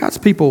are God's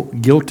people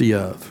guilty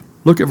of?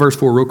 Look at verse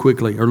 4 real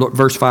quickly, or look,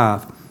 verse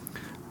 5.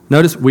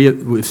 Notice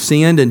we've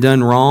sinned and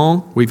done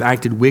wrong. We've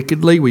acted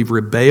wickedly. We've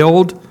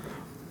rebelled.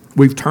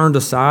 We've turned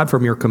aside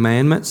from your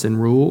commandments and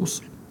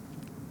rules.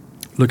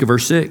 Look at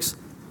verse 6.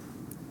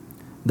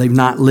 They've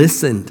not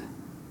listened.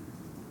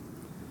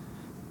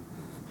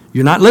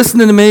 You're not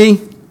listening to me.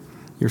 You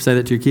ever say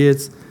that to your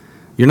kids?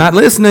 You're not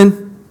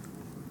listening.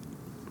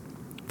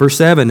 Verse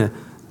 7,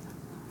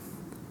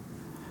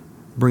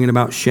 bringing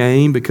about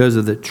shame because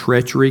of the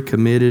treachery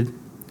committed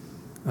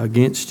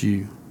against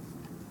you.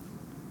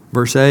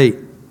 Verse 8,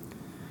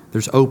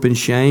 there's open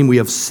shame. We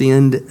have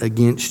sinned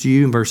against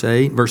you. In verse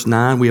 8. Verse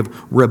 9, we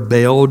have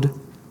rebelled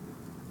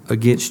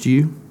against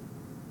you.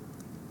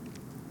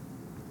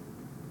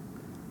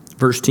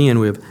 Verse 10,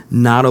 we have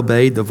not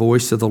obeyed the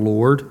voice of the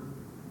Lord.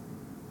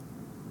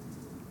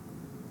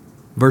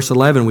 Verse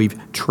 11,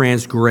 we've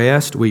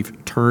transgressed,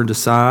 we've turned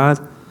aside.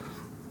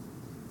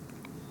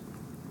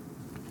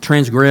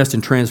 Transgressed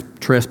and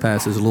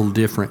trespass is a little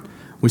different.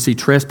 We see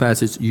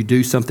trespasses, you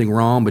do something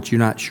wrong, but you're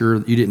not sure,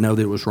 you didn't know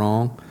that it was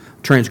wrong.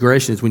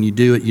 Transgression is when you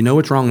do it, you know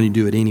it's wrong and you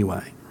do it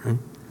anyway. Right?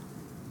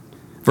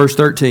 Verse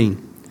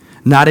 13,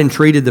 not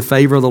entreated the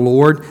favor of the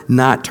Lord,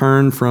 not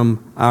turned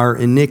from our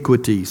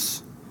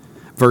iniquities.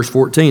 Verse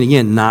 14,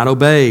 again, not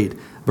obeyed.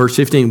 Verse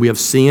 15, we have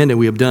sinned and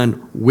we have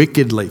done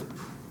wickedly.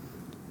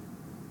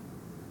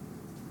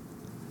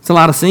 It's a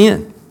lot of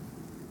sin,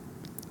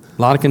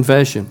 a lot of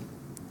confession.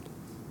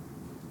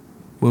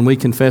 When we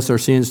confess our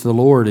sins to the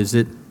Lord,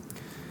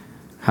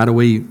 how do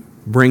we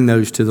bring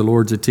those to the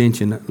Lord's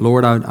attention?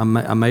 Lord, I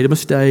made a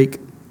mistake.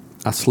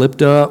 I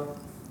slipped up.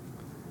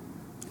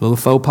 A little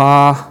faux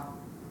pas.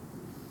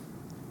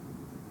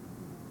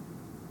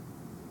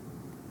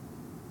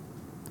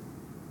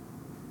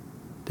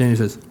 Then he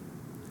says,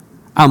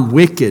 I'm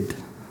wicked.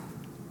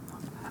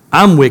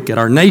 I'm wicked.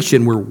 Our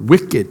nation, we're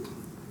wicked.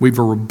 We've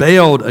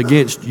rebelled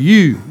against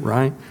you,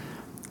 right?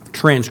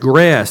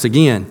 Transgressed.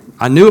 Again,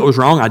 I knew it was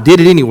wrong. I did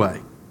it anyway.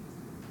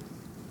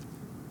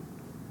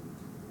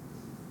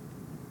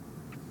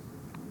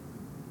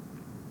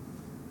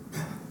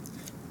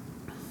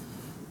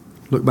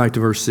 Look back to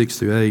verse 6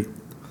 through 8.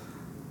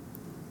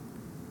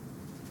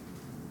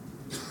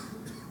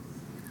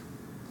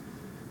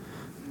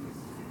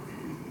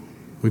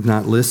 We've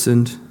not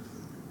listened.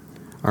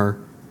 Our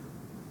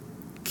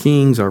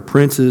kings, our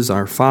princes,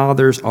 our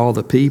fathers, all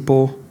the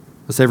people.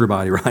 That's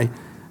everybody, right?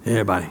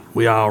 Everybody.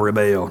 We all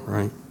rebelled,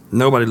 right?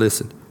 Nobody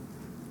listened.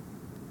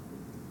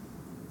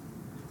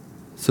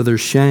 So there's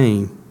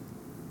shame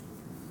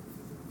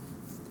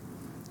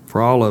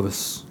for all of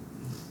us.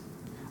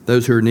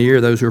 Those who are near,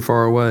 those who are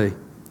far away.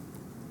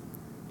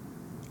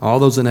 All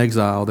those in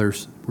exile,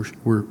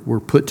 we're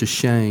put to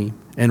shame,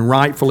 and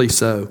rightfully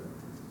so,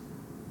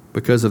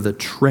 because of the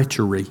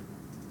treachery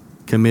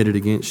committed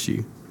against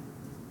you.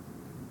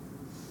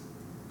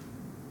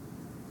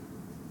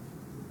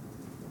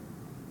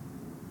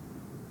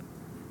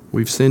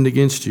 We've sinned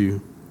against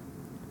you,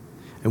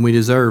 and we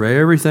deserve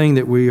everything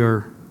that we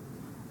are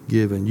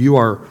given. You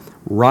are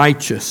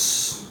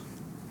righteous.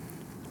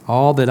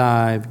 All that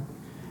I've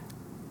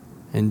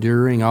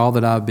enduring, all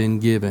that I've been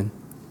given,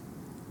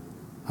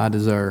 I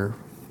deserve.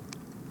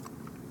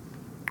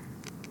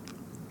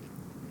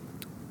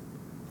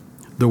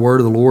 The word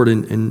of the Lord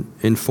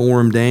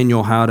informed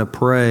Daniel how to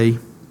pray,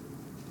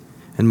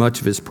 and much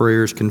of his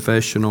prayer is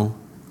confessional.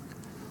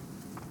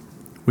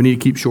 We need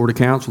to keep short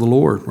accounts with the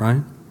Lord,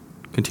 right?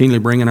 Continually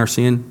bringing our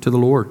sin to the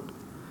Lord.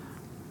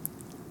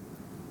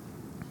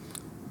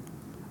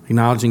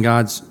 Acknowledging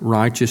God's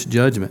righteous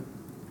judgment.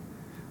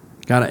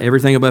 God,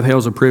 everything above hell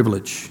is a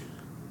privilege.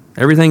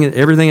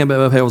 Everything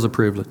above hell is a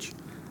privilege.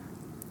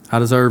 I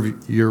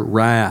deserve your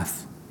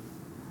wrath.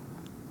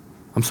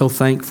 I'm so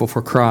thankful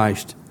for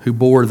Christ who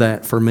bore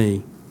that for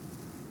me.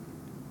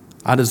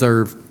 I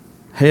deserve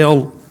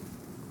hell,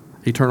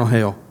 eternal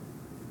hell,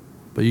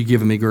 but you've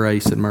given me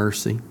grace and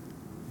mercy.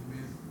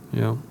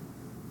 You know?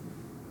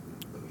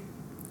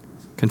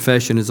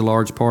 Confession is a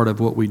large part of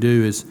what we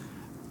do as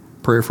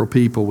prayerful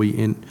people.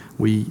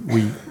 We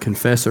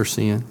confess our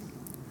sin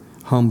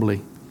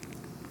humbly.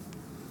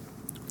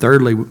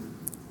 Thirdly,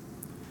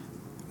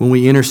 when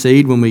we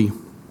intercede, when we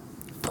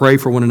pray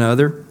for one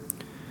another,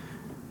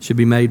 it should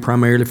be made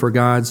primarily for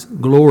God's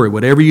glory.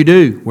 Whatever you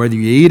do, whether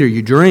you eat or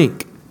you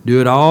drink,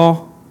 do it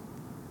all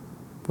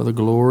for the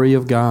glory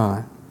of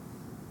God.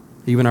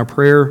 Even our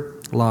prayer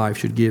life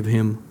should give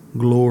Him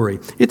glory.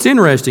 It's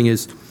interesting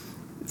is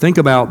think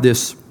about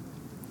this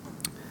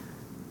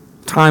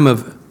time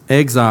of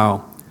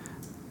exile.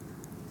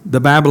 The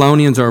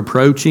Babylonians are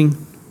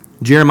approaching.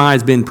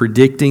 Jeremiah's been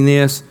predicting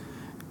this.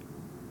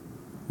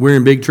 We're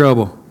in big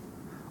trouble.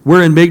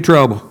 We're in big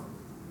trouble.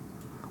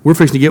 We're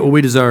fixing to get what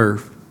we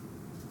deserve.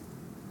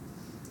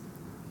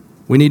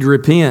 We need to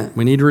repent.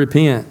 We need to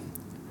repent.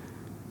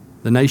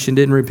 The nation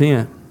didn't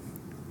repent.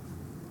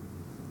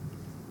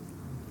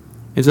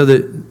 And so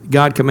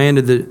God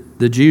commanded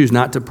the Jews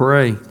not to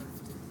pray.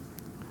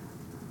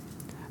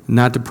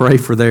 Not to pray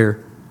for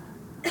their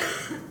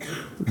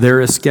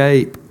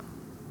escape.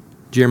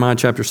 Jeremiah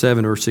chapter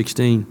 7, verse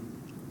 16.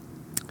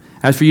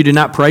 As for you, do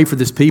not pray for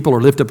this people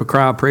or lift up a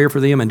cry of prayer for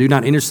them, and do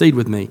not intercede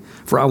with me,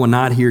 for I will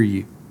not hear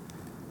you.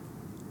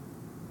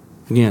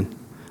 Again,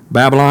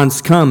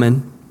 Babylon's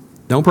coming.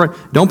 Don't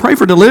pray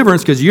for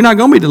deliverance, because you're not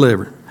going to be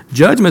delivered.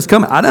 Judgment's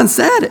coming. I done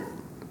said it.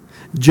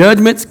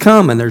 Judgment's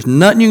coming. There's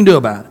nothing you can do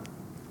about it.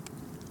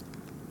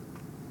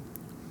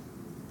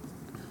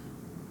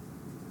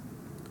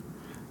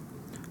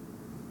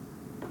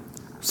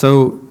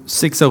 So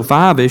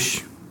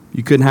 605-ish,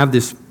 you couldn't have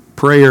this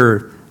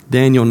prayer,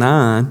 Daniel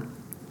 9.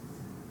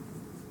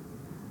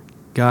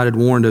 God had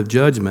warned of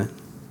judgment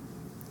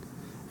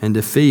and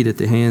defeat at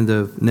the hand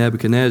of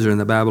Nebuchadnezzar and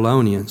the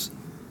Babylonians.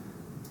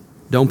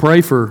 Don't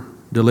pray for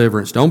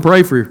deliverance. Don't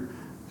pray for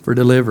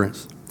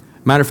deliverance.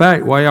 Matter of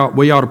fact, what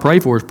we ought to pray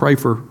for is pray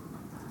for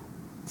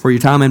your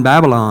time in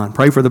Babylon.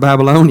 Pray for the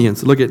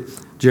Babylonians. Look at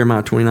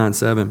Jeremiah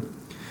 29:7.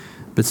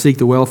 But seek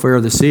the welfare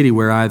of the city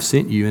where I have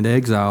sent you into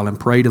exile, and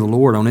pray to the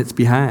Lord on its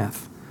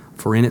behalf.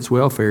 For in its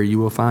welfare you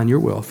will find your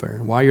welfare.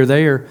 And while you're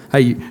there,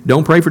 hey,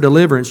 don't pray for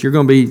deliverance. You're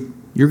going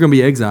to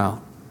be exiled.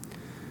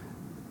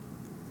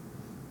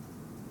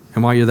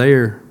 And while you're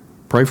there,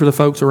 pray for the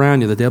folks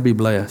around you that they'll be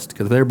blessed.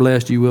 Because if they're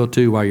blessed, you will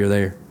too while you're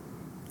there.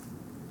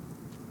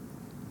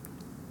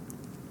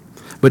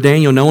 But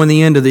Daniel, knowing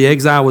the end of the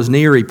exile was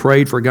near, he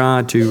prayed for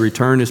God to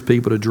return his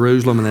people to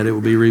Jerusalem and that it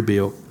would be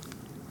rebuilt.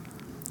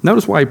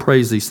 Notice why he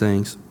prays these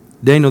things.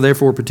 Daniel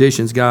therefore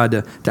petitions God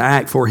to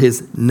act for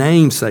his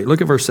name's sake.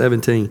 Look at verse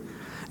 17.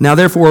 Now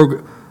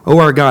therefore, O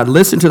our God,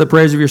 listen to the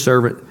prayers of your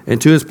servant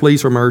and to his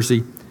pleas for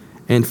mercy.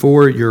 And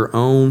for your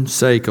own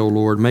sake, O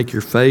Lord, make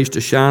your face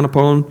to shine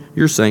upon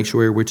your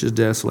sanctuary, which is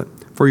desolate,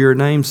 for your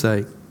name's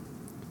sake.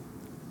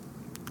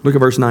 Look at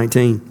verse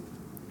 19.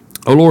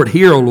 O Lord,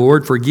 hear, O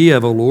Lord,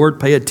 forgive, O Lord,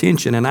 pay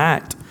attention and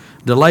act.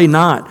 Delay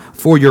not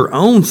for your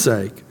own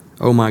sake,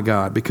 O my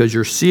God, because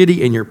your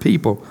city and your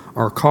people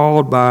are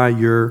called by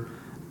your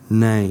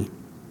name.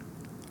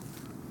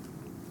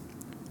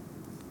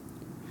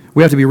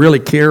 We have to be really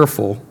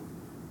careful.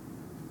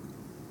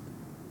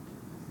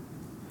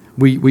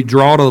 We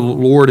draw to the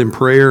Lord in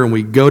prayer, and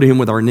we go to him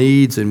with our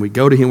needs, and we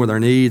go to him with our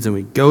needs, and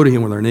we go to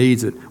him with our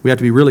needs. We have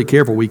to be really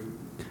careful. We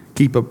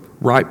keep a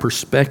right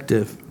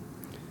perspective.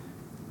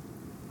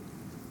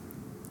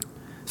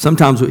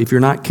 Sometimes if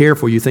you're not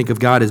careful, you think of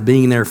God as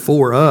being there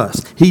for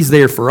us. He's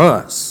there for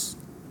us.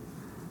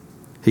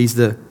 He's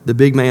the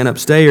big man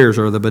upstairs,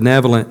 or the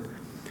benevolent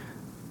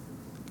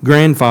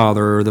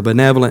grandfather, or the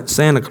benevolent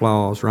Santa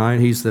Claus, right?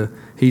 He's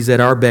at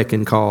our beck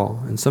and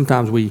call. And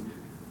sometimes we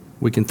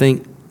can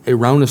think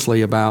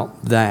erroneously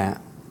about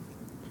that.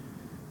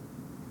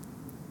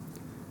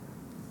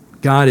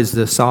 God is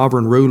the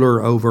sovereign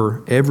ruler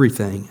over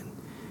everything.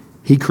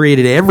 He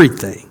created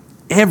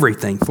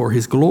everything for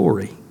his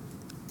glory,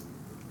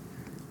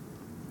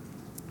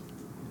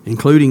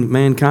 including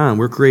mankind.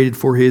 We're created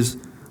for his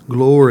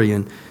glory.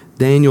 And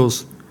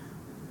Daniel's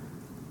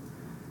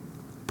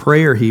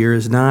prayer here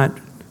is not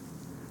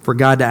for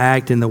God to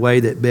act in the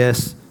way that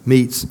best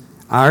meets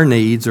our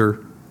needs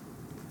or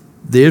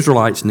the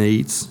Israelites'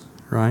 needs,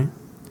 right?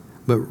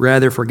 But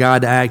rather for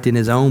God to act in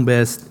his own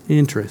best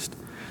interest.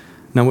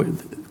 Now,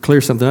 clear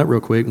something up real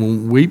quick.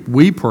 When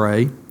we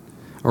pray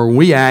or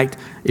we act,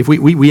 if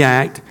we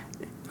act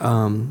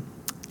in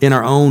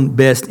our own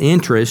best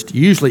interest,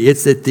 usually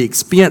it's at the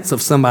expense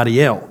of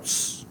somebody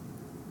else.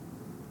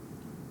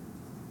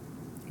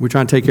 We're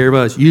trying to take care of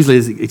us. Usually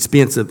it's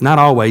expensive, not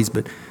always,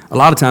 but a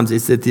lot of times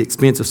it's at the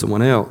expense of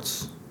someone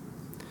else.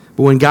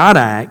 But when God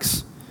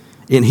acts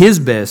in his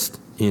best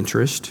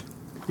interest,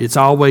 it's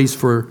always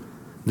for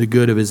the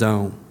good of his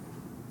own.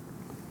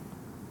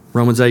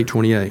 Romans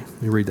 8:28.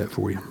 Let me read that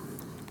for you.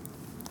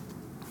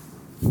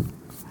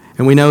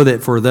 And we know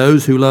that for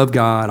those who love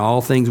God,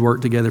 all things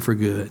work together for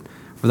good,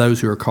 for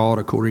those who are called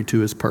according to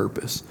his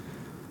purpose.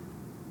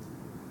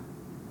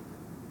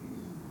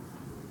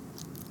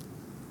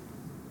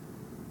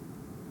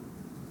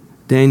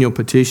 Daniel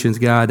petitions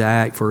God to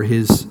act for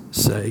his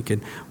sake,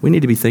 and we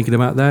need to be thinking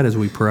about that as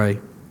we pray.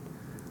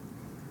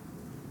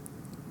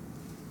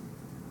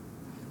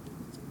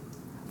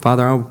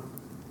 Father,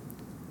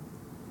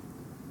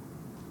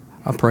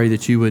 I pray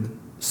that you would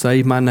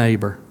save my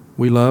neighbor.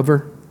 We love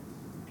her.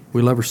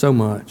 We love her so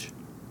much.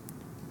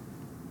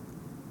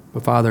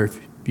 But Father, if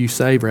you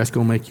save her, that's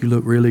going to make you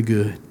look really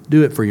good.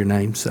 Do it for your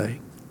name's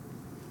sake.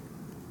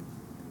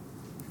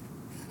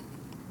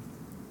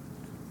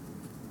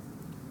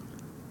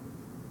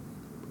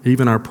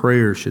 Even our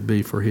prayers should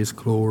be for his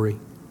glory.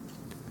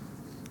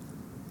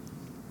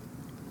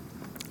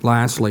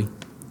 Lastly,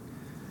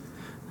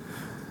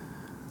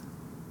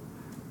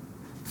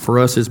 for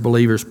us as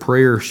believers,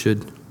 prayer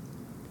should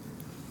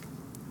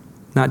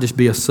not just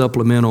be a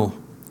supplemental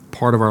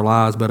part of our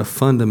lives, but a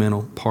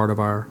fundamental part of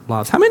our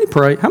lives. How many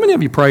pray? How many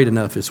of you prayed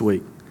enough this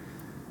week?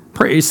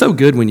 Pray. It's so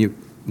good when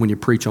you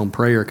preach on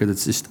prayer,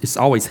 because it's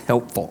always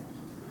helpful.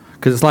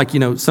 Because it's like,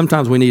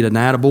 sometimes we need an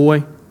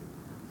attaboy,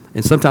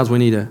 and sometimes we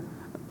need a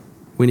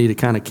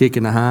kind of kick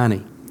in the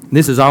hiney.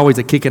 This is always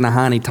a kick in the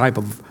hiney type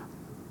of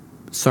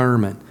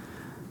sermon.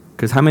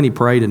 Because how many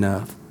prayed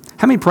enough?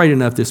 How many prayed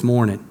enough this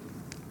morning?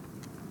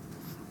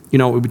 We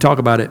talk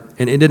about it,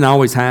 and it didn't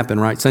always happen,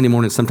 right? Sunday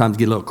mornings sometimes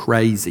get a little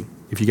crazy,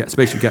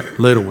 especially if you got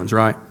little ones,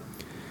 right?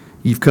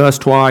 You've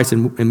cussed twice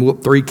and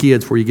whooped 3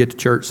 kids before you get to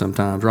church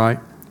sometimes, right?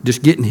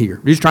 Just getting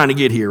here. Just trying to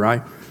get here,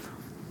 right?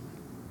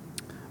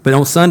 But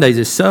on Sundays,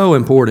 it's so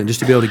important just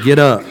to be able to get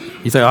up.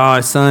 You say,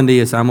 it's Sunday,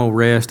 I'm going to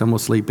rest, I'm going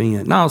to sleep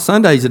in. No,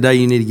 Sunday's the day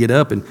you need to get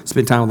up and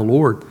spend time with the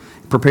Lord.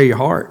 Prepare your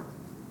heart.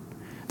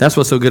 That's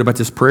what's so good about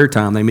this prayer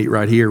time. They meet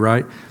right here,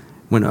 right?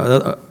 When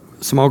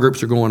small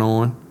groups are going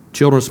on,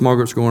 children's small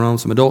groups going on,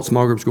 some adult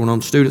small groups going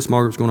on, student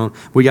small groups going on.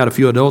 We got a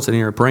few adults in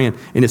here praying,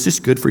 and it's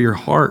just good for your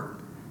heart.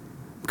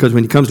 Because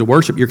when it comes to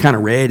worship, you're kind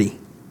of ready,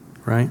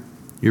 right?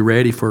 You're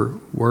ready for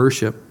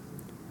worship.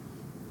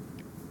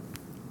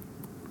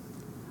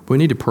 But we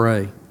need to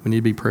pray. We need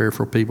to be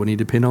prayerful people. We need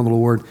to depend on the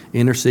Lord,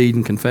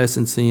 interceding,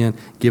 confessing sin,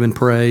 giving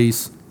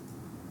praise.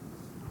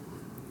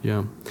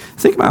 Yeah.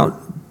 Think about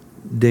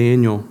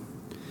Daniel.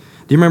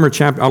 Do you remember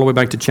all the way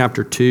back to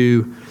chapter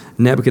 2,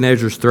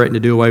 Nebuchadnezzar's threatened to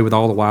do away with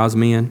all the wise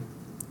men?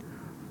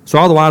 So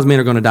all the wise men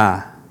are going to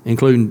die,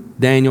 including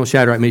Daniel,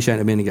 Shadrach, Meshach, and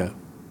Abednego.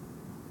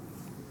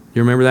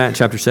 You remember that?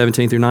 Chapter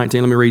 17 through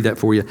 19. Let me read that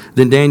for you.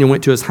 Then Daniel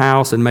went to his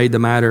house and made the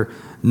matter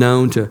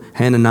known to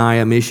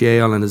Hananiah,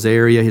 Mishael, and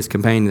Azariah, his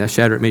companion, that's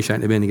Shadrach, Meshach,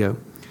 and Abednego,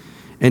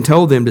 and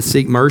told them to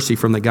seek mercy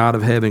from the God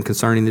of heaven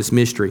concerning this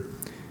mystery.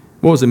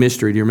 What was the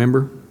mystery? Do you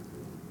remember?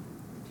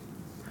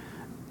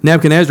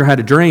 Nebuchadnezzar had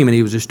a dream and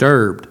he was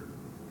disturbed.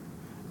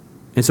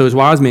 And so his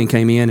wise men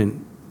came in,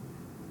 and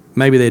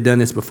maybe they had done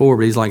this before,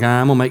 but he's like,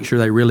 I'm going to make sure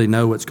they really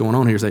know what's going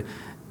on here. Say,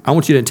 I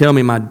want you to tell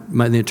me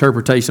the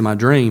interpretation of my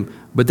dream,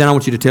 but then I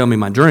want you to tell me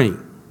my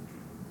dream.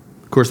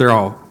 Of course, they're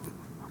all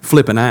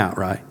flipping out,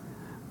 right?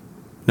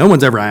 No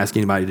one's ever asked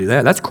anybody to do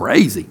that. That's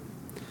crazy.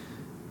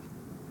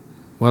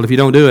 Well, if you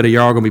don't do it,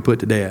 you're all going to be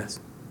put to death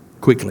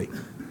quickly.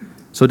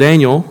 So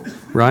Daniel,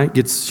 right,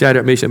 gets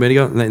Shadrach, Meshach, and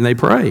Abednego, and they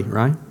pray,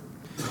 right?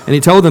 And he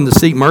told them to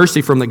seek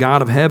mercy from the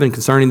God of heaven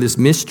concerning this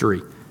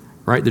mystery,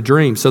 right, the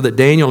dream, so that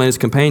Daniel and his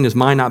companions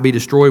might not be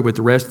destroyed with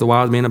the rest of the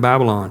wise men of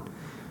Babylon.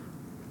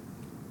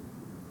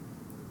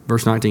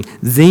 Verse 19,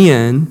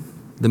 then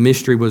the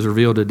mystery was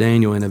revealed to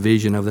Daniel in a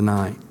vision of the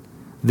night.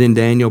 Then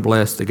Daniel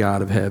blessed the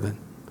God of heaven.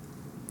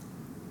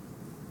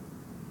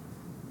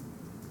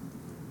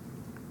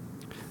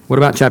 What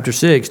about chapter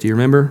 6? Do you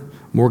remember?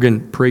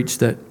 Morgan preached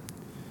that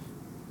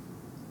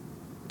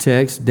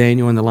text,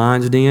 Daniel in the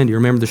lion's den. Do you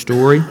remember the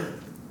story?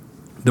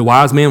 The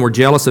wise men were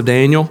jealous of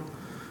Daniel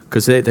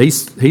because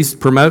he's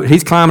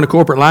climbing a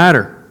corporate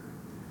ladder,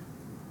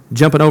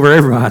 jumping over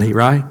everybody,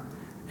 right?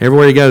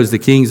 Everywhere he goes, the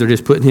kings are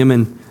just putting him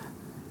in,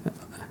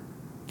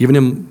 giving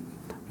him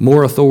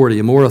more authority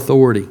and more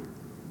authority.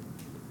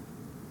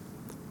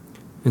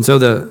 And so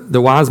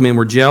the wise men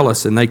were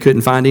jealous, and they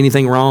couldn't find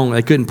anything wrong.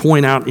 They couldn't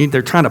point out,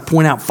 they're trying to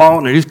point out fault,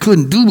 and they just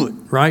couldn't do it,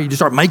 right? You just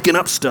start making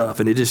up stuff,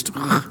 and it just,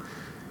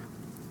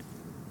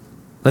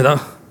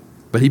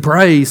 but he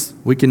prays.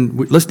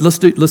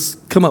 Let's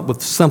come up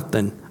with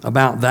something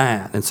about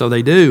that. And so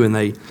they do, and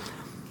they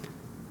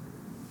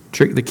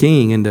trick the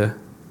king into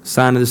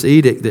signing this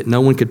edict that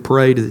no one could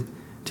pray to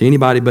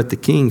anybody but the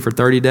king for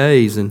 30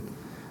 days. And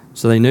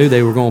so they knew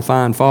they were going to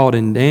find fault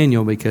in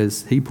Daniel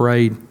because he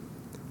prayed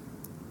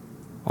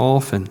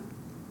often.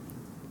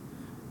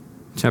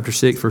 Chapter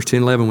 6, verse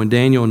 10, 11, when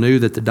Daniel knew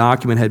that the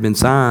document had been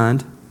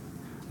signed,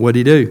 what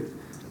did he do?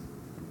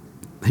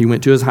 He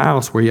went to his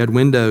house where he had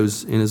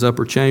windows in his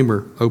upper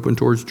chamber open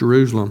towards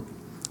Jerusalem.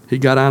 He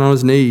got out on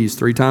his knees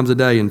 3 times a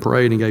day and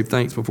prayed and gave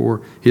thanks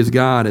before his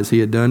God as he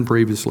had done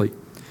previously.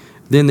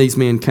 Then these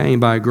men came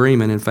by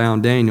agreement and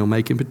found Daniel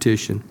making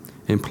petition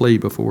and plea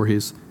before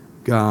his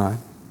God.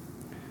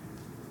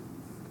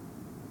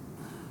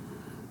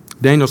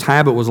 Daniel's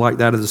habit was like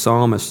that of the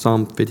psalmist,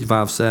 Psalm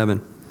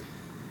 55:7.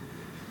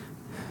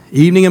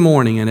 Evening and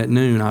morning and at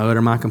noon I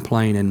utter my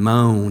complaint and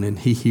moan, and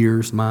he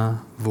hears my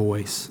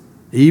voice.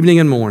 Evening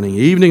and morning,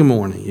 evening and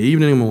morning,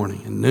 evening and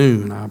morning, and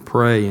noon I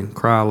pray and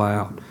cry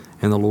aloud,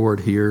 and the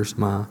Lord hears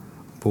my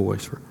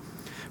voice.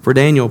 For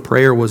Daniel,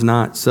 prayer was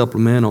not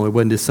supplemental. It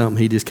wasn't just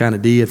something he just kind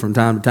of did from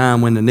time to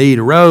time when the need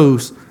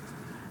arose.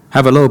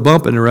 Have a little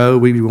bump in the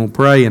road, we were going to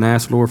pray and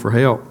ask the Lord for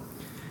help.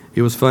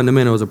 It was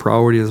fundamental. It was a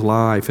priority in his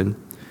life. And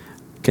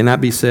can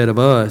that be said of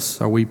us?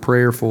 Are we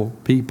prayerful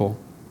people?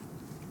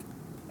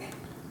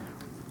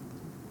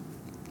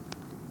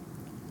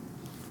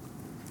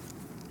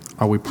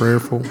 Are we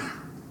prayerful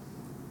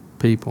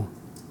people?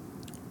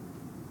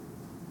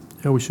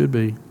 Yeah, we should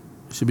be.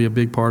 It should be a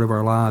big part of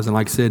our lives. And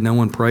like I said, no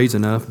one prays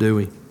enough, do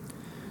we?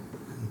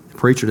 The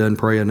preacher doesn't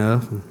pray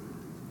enough.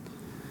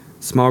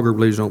 Small group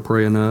leaders don't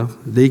pray enough.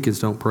 Deacons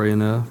don't pray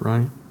enough,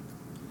 right?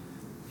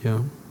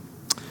 Yeah.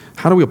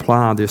 How do we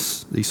apply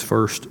these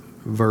first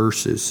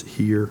verses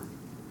here?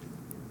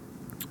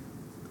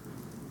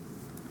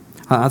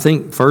 I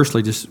think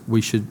firstly,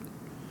 we should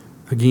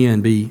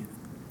again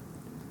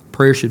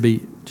prayer should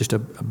be just a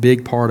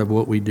big part of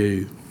what we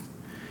do.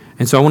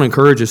 And so I want to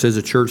encourage us as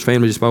a church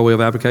family, just by way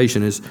of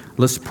application, is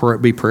let's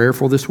be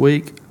prayerful this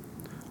week.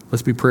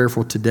 Let's be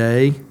prayerful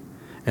today,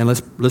 and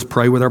let's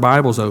pray with our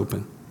Bibles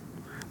open.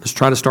 Let's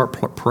try to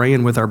start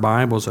praying with our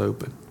Bibles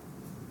open.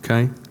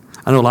 Okay?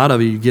 I know a lot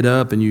of you get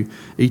up and you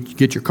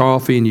get your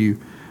coffee and you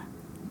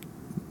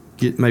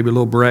get maybe a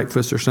little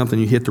breakfast or something.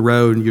 You hit the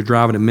road and you're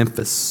driving to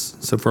Memphis.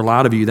 So for a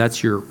lot of you,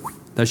 that's your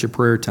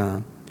prayer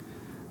time.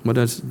 Well,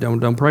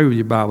 don't pray with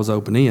your Bibles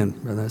open in.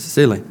 That's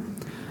silly.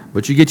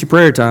 But you get your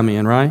prayer time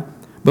in, right?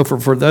 But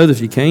for those,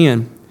 if you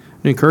can,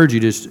 I encourage you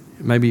to just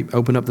maybe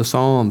open up the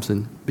Psalms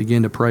and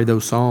begin to pray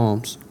those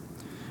Psalms.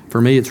 For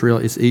me,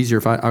 it's easier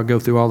if I'll go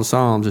through all the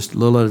Psalms just a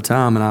little at a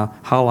time, and I'll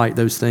highlight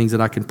those things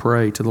that I can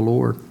pray to the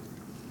Lord.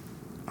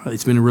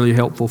 It's been really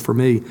helpful for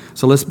me.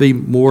 So let's be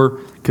more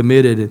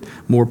committed and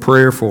more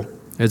prayerful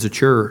as a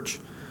church.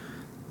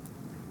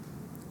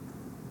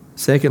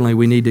 Secondly,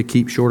 we need to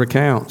keep short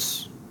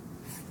accounts.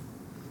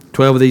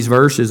 12 of these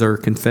verses are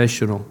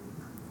confessional.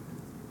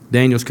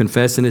 Daniel's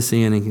confessing his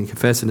sin and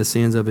confessing the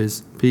sins of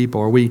his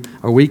people. Are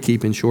we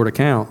keeping short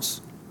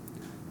accounts?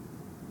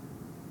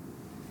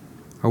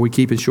 Are we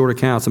keeping short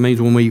accounts? It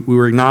means when we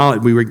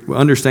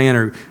understand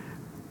or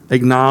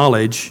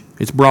acknowledge,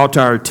 it's brought to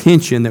our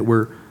attention that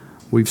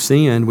we've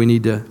sinned, we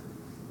need to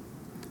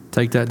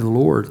take that to the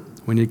Lord.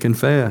 We need to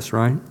confess,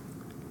 right?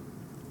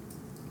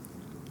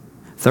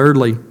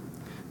 Thirdly,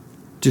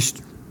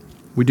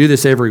 we do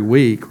this every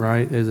week,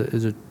 right?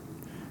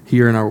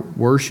 Here in our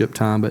worship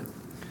time, but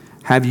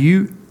have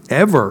you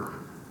ever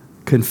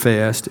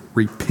confessed,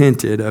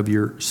 repented of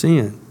your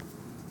sin?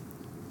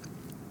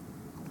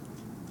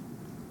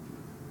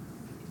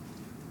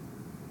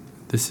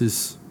 This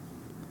is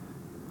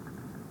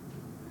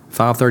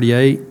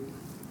 538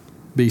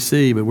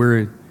 BC, but we're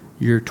in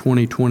year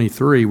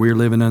 2023. We're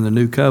living under the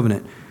new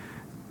covenant.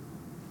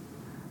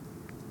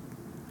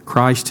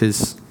 Christ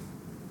has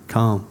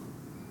come.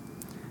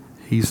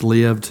 He's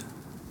lived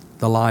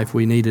the life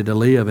we needed to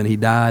live, and he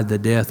died the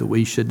death that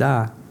we should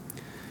die.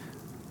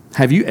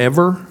 Have you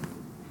ever,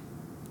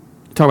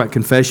 talk about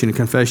confession and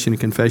confession and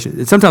confession.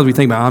 And sometimes we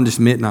think about, I'm just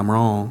admitting I'm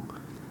wrong.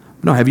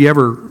 No, have you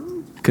ever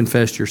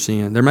confessed your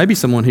sin? There may be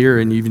someone here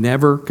and you've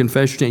never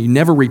confessed your sin. You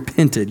never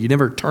repented. You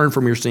never turned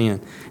from your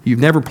sin. You've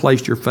never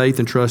placed your faith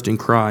and trust in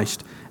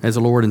Christ as a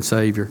Lord and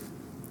Savior.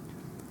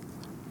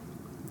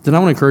 Then I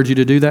want to encourage you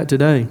to do that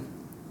today.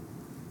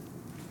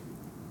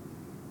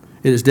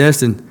 It is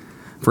destined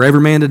for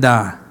every man to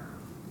die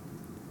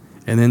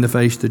and then to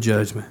face the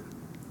judgment.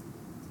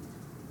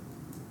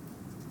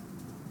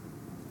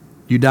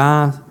 You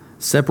die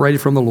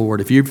separated from the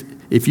Lord. If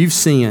you've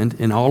sinned,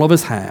 and all of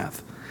us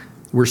have,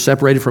 we're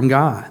separated from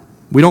God.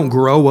 We don't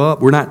grow up.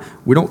 We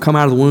don't come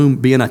out of the womb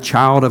being a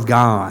child of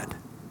God.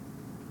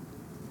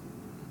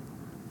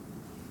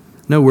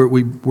 No,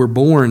 we're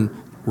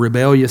born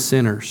rebellious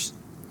sinners.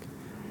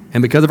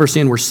 And because of our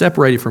sin, we're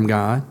separated from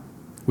God,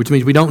 which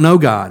means we don't know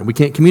God. We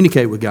can't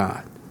communicate with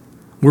God.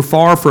 We're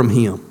far from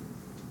Him.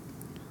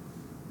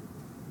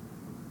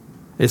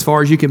 As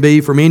far as you can be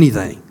from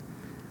anything.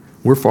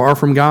 We're far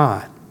from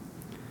God.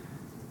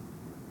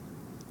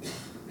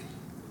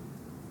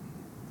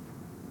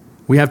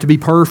 We have to be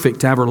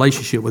perfect to have a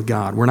relationship with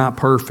God. We're not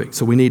perfect,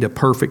 so we need a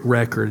perfect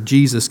record.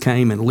 Jesus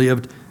came and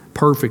lived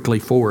perfectly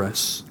for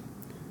us.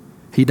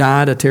 He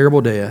died a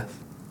terrible death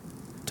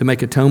to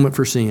make atonement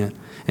for sin.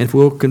 And if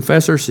we'll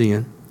confess our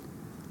sin,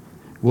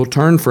 we'll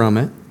turn from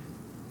it,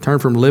 turn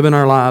from living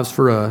our lives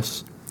for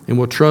us, and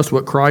we'll trust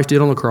what Christ did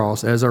on the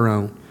cross as our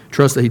own.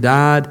 Trust that He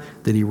died,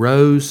 that He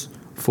rose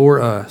for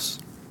us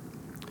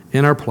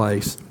in our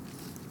place.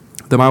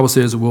 The Bible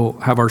says we'll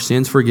have our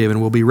sins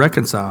forgiven, we'll be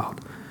reconciled.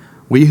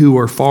 We who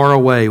are far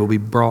away will be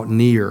brought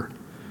near.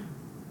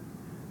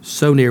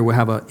 So near we'll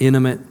have an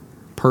intimate,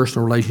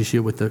 personal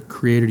relationship with the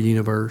Creator of the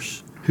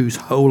universe, who's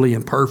holy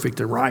and perfect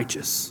and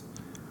righteous.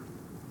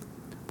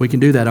 We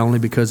can do that only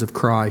because of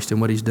Christ and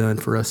what He's done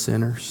for us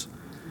sinners.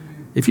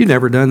 If you've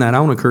never done that, I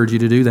want to encourage you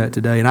to do that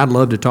today. And I'd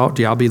love to talk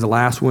to you. I'll be the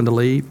last one to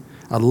leave.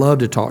 I'd love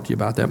to talk to you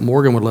about that.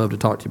 Morgan would love to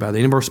talk to you about that.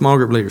 Any of our small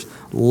group leaders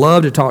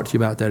love to talk to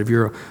you about that. If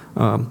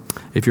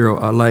you're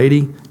a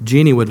lady,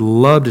 Jenny would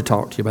love to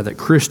talk to you about that.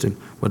 Kristen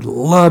would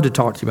love to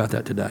talk to you about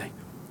that today.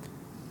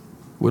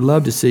 We'd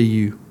love to see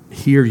you,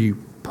 hear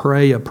you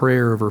pray a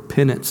prayer of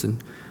repentance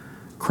and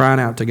crying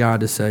out to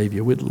God to save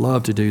you. We'd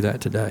love to do that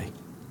today.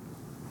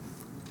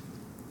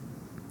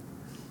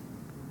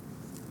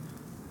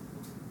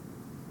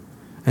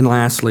 And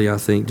lastly, I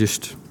think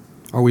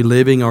are we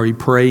living, are we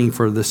praying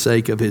for the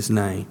sake of His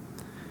name?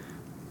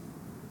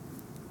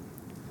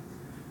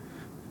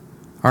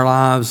 Our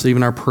lives,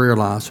 even our prayer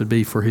lives, would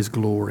be for His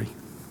glory,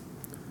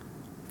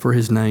 for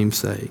His name's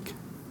sake.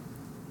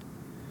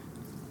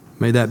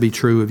 May that be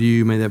true of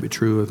you. May that be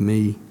true of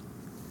me.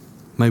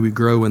 May we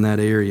grow in that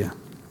area.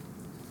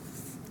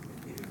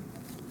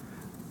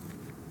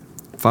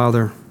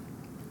 Father,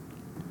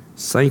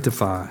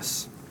 sanctify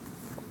us.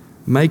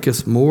 Make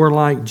us more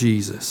like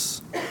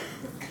Jesus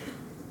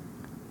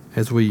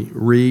as we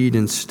read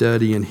and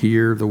study and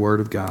hear the Word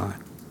of God.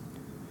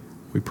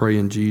 We pray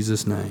in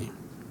Jesus' name.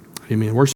 Amen. Worship